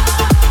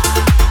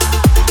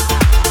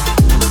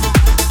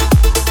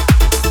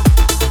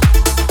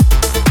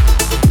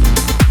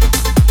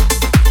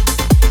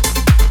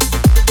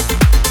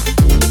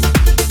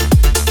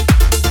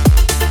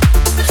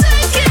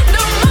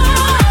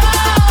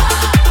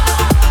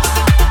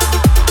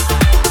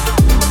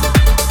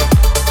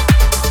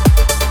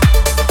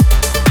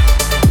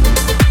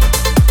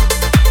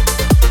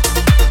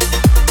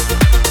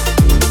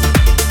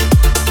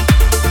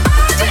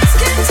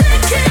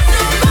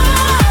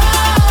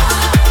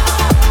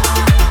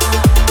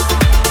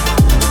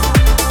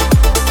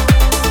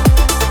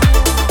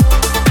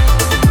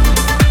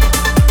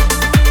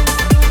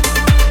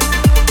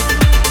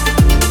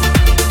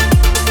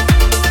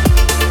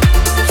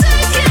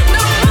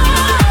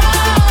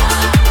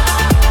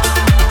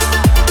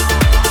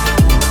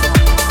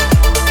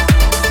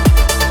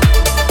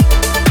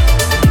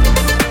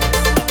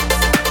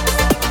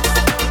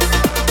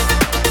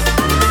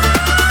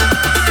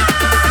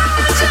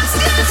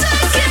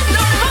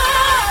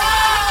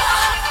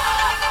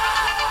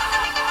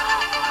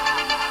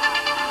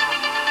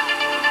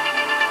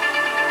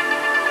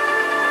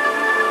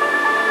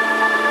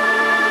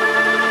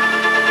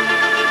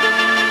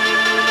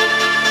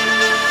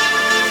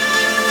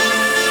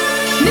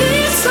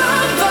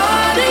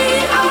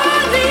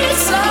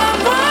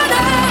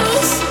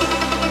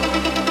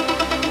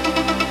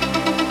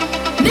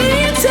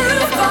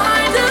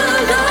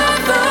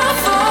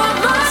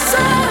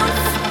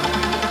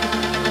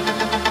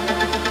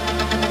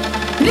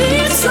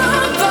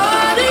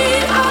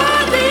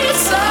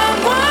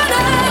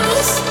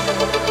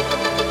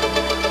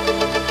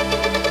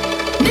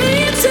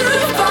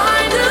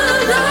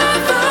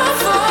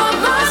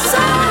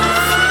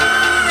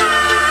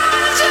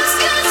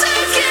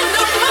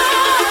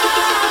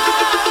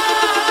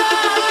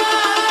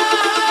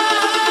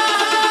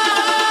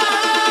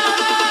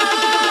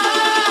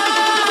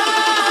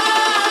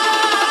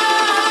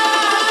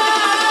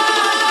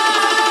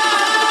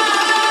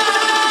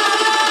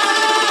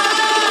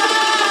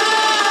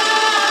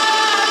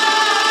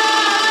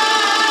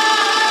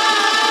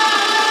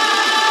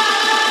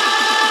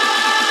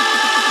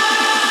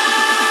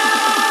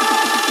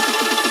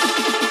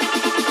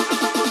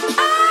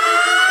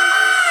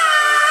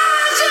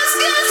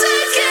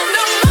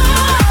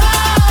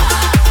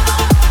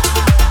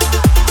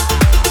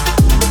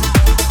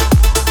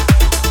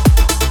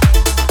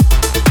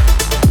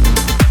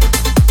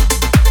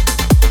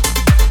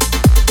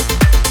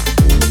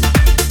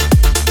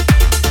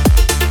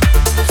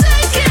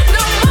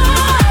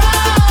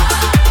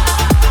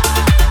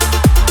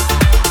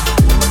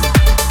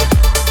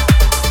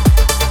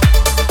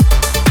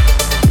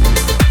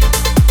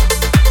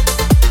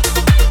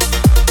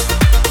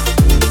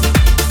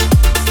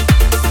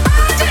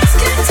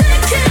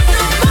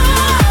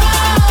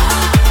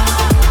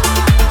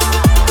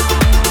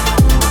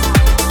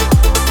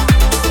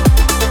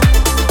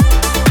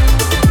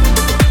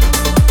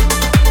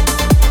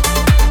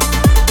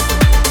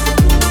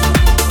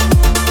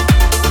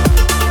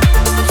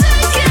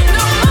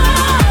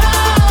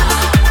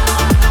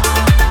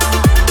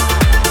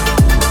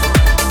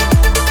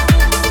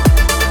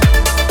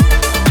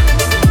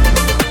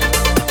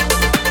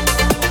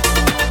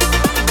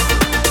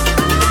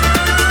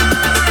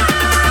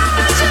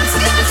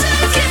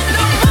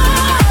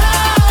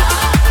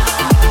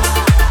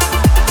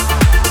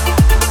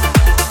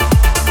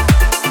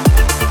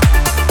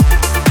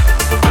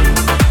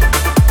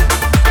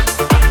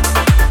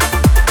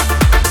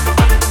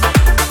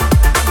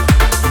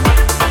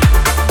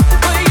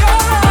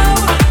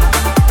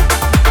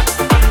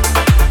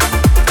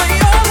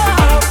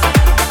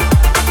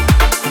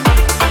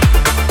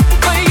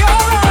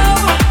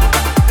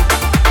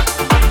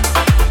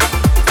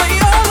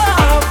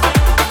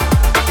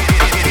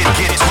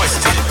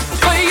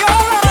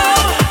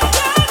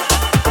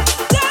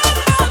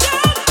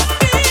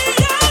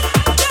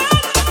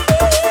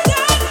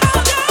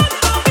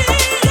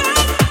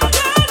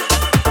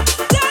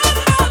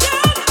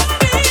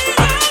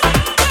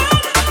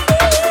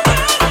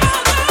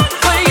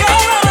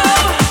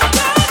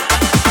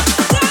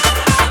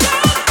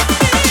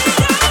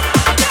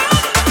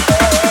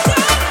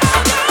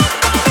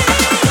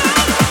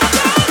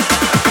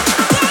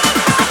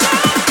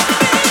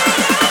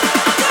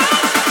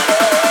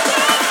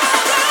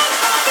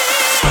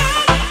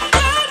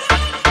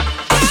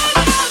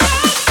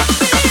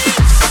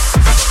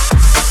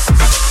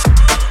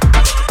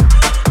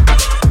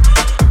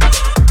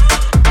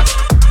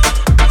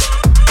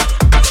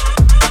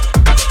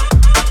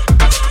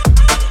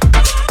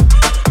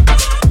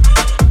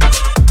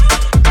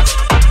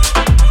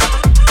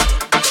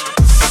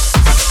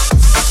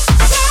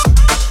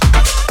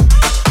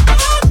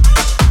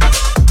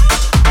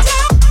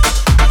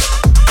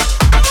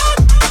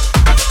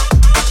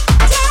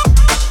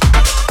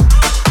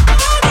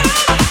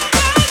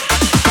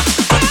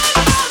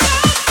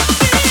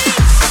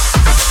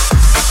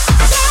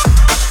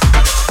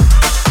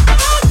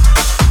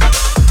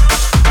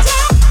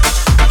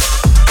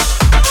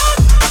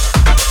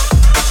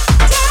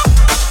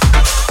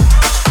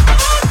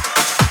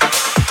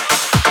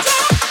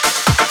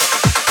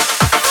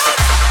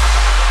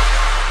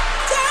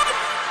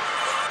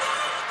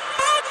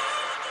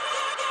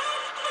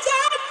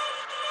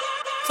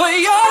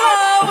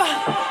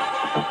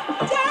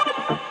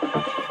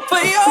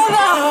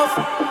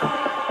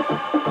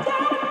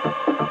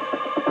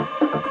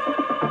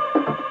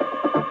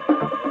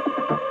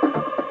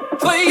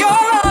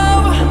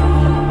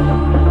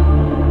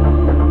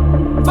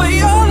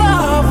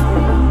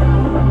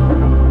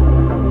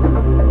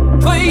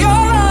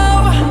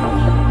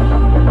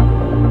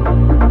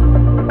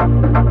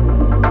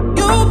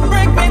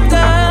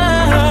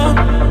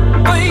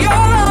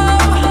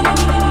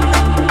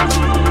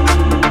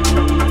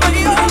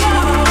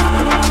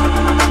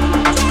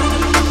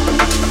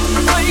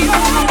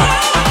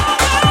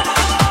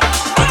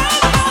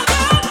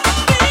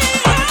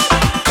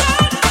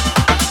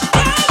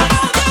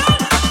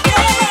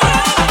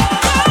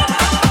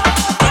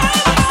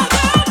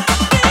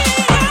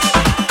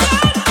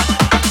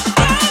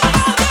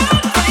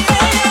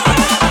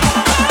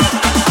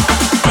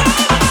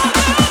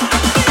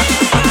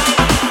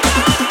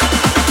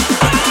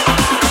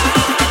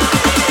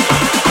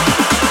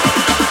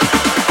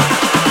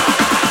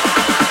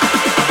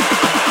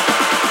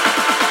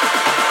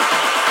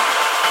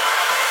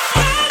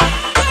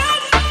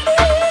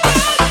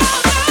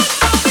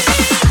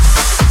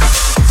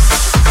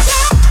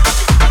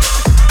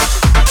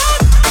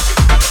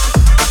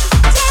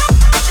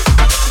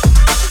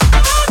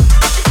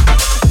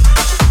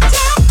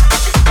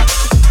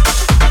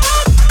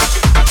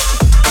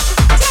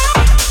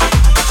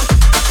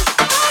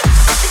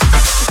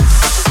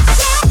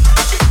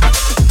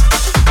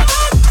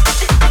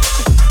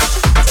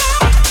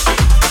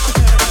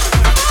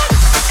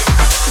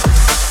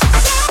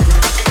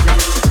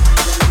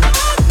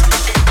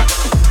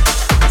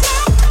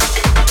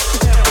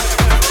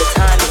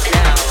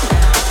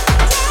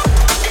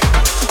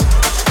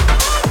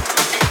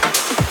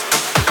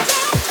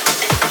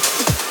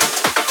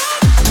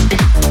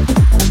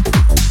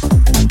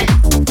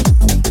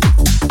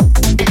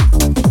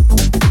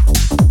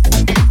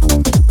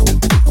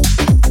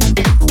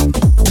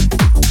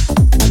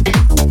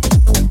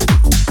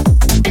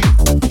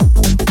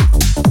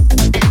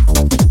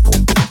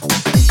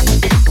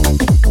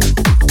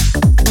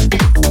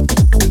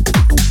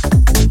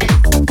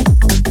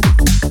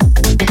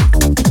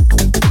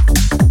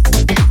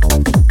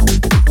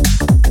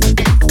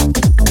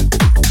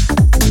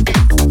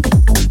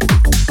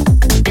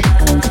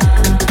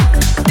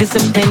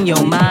 Discipline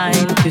your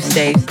mind to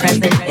stay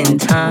present in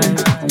time.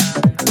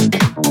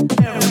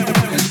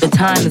 The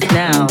time is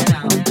now.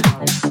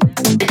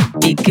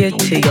 Be good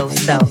to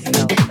yourself.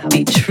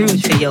 Be true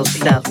to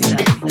yourself.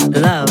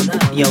 Love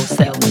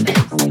yourself.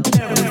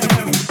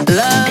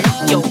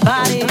 Love your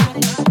body,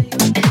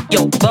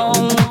 your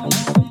bone,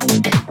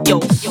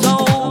 your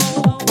soul.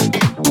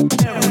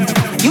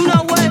 You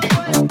know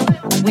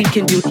what? We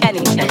can do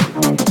anything.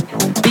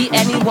 Be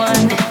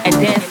anyone and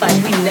dance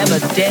like we never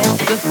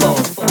danced before.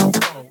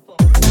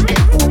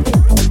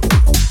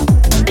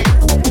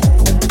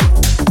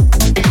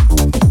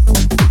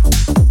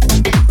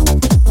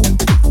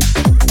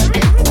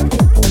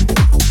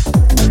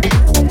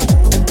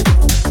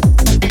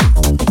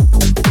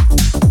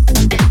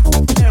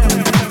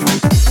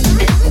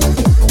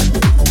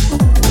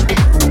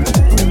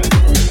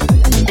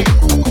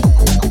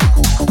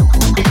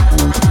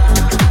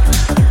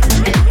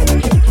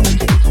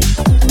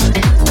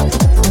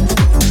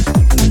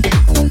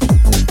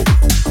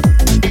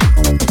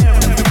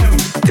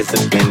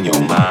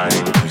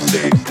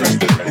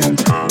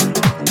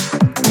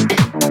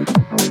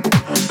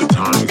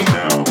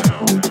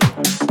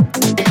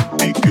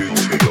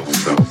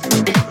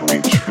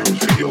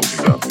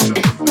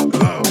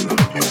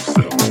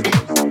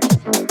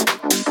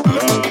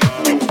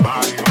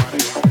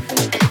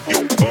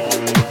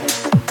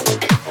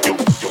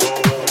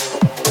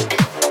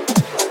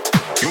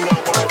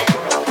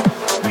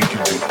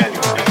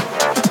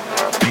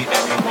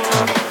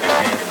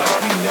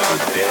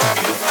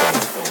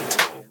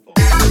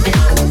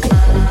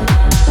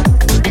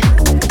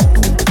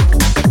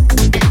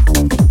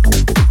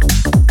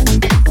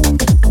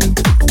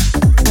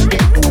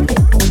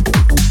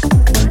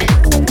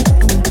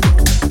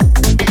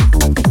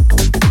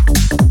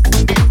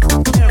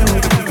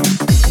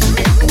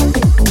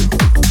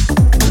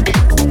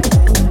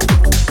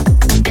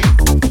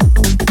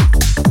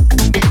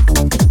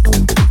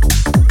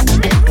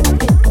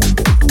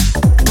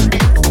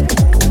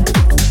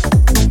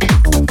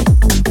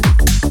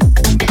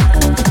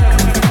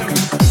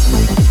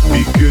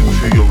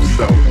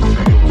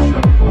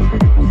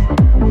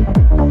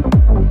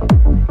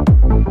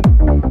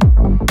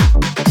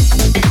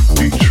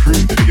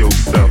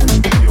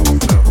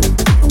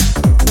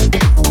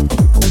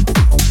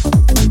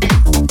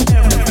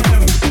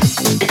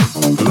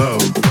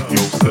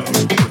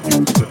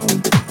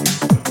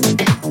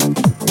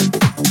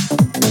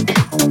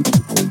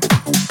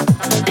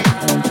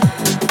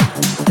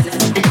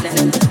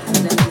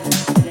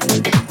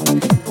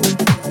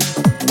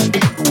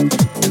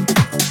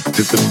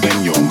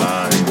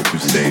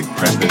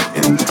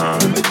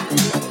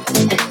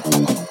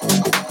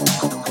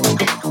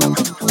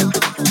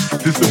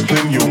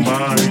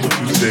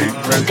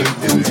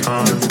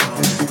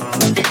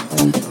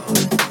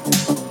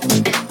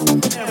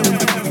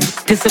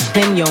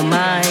 Discipline your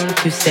mind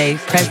to stay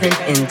present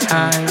in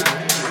time.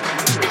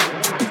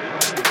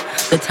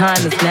 The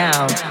time is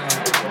now.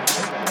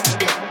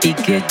 Be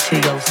good to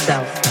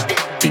yourself.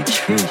 Be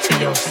true to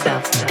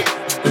yourself.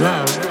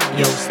 Love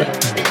yourself.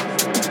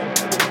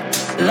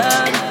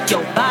 Love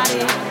your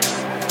body,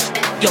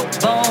 your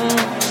bone,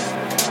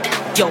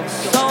 your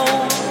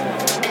soul.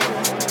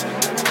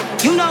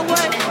 You know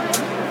what?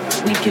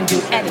 We can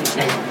do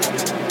anything.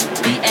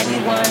 Be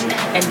anyone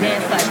and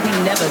dance like we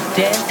never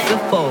danced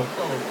before.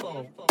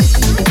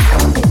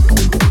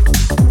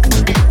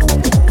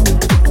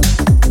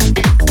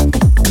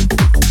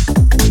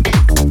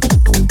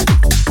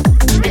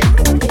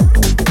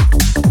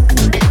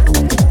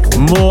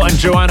 Moore and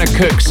Joanna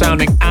Cook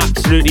sounding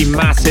absolutely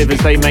massive as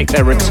they make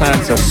their return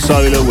to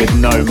Solar with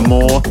No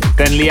More.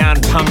 Then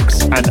Leanne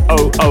Punks and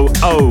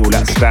OOO,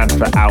 that stands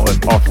for Out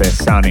of Office,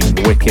 sounding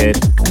wicked.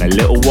 And a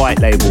little white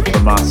label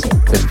from us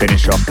to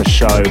finish off the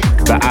show.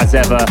 But as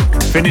ever,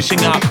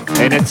 finishing up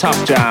in a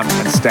tough jam,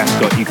 and Steph's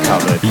got you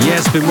covered.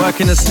 Yes, been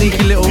working a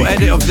sneaky little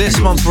edit of this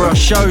one for our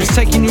shows,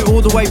 taking you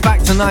all the way back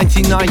to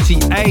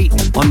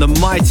 1998 on the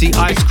mighty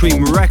Ice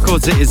Cream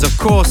Records. It is, of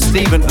course,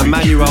 Stephen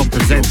Emmanuel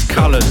Presents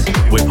Colours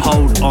with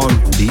Hold On,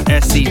 the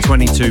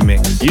SE22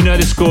 mix. You know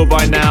the score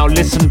by now.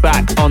 Listen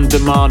back on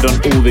demand on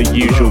all the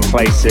usual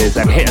places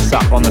and hit us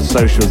up on the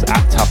socials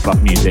at Tough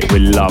Luck Music.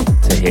 We'd love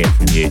to hear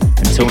from you.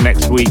 Until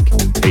next week,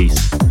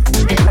 peace.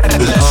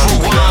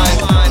 Let's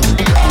rewind.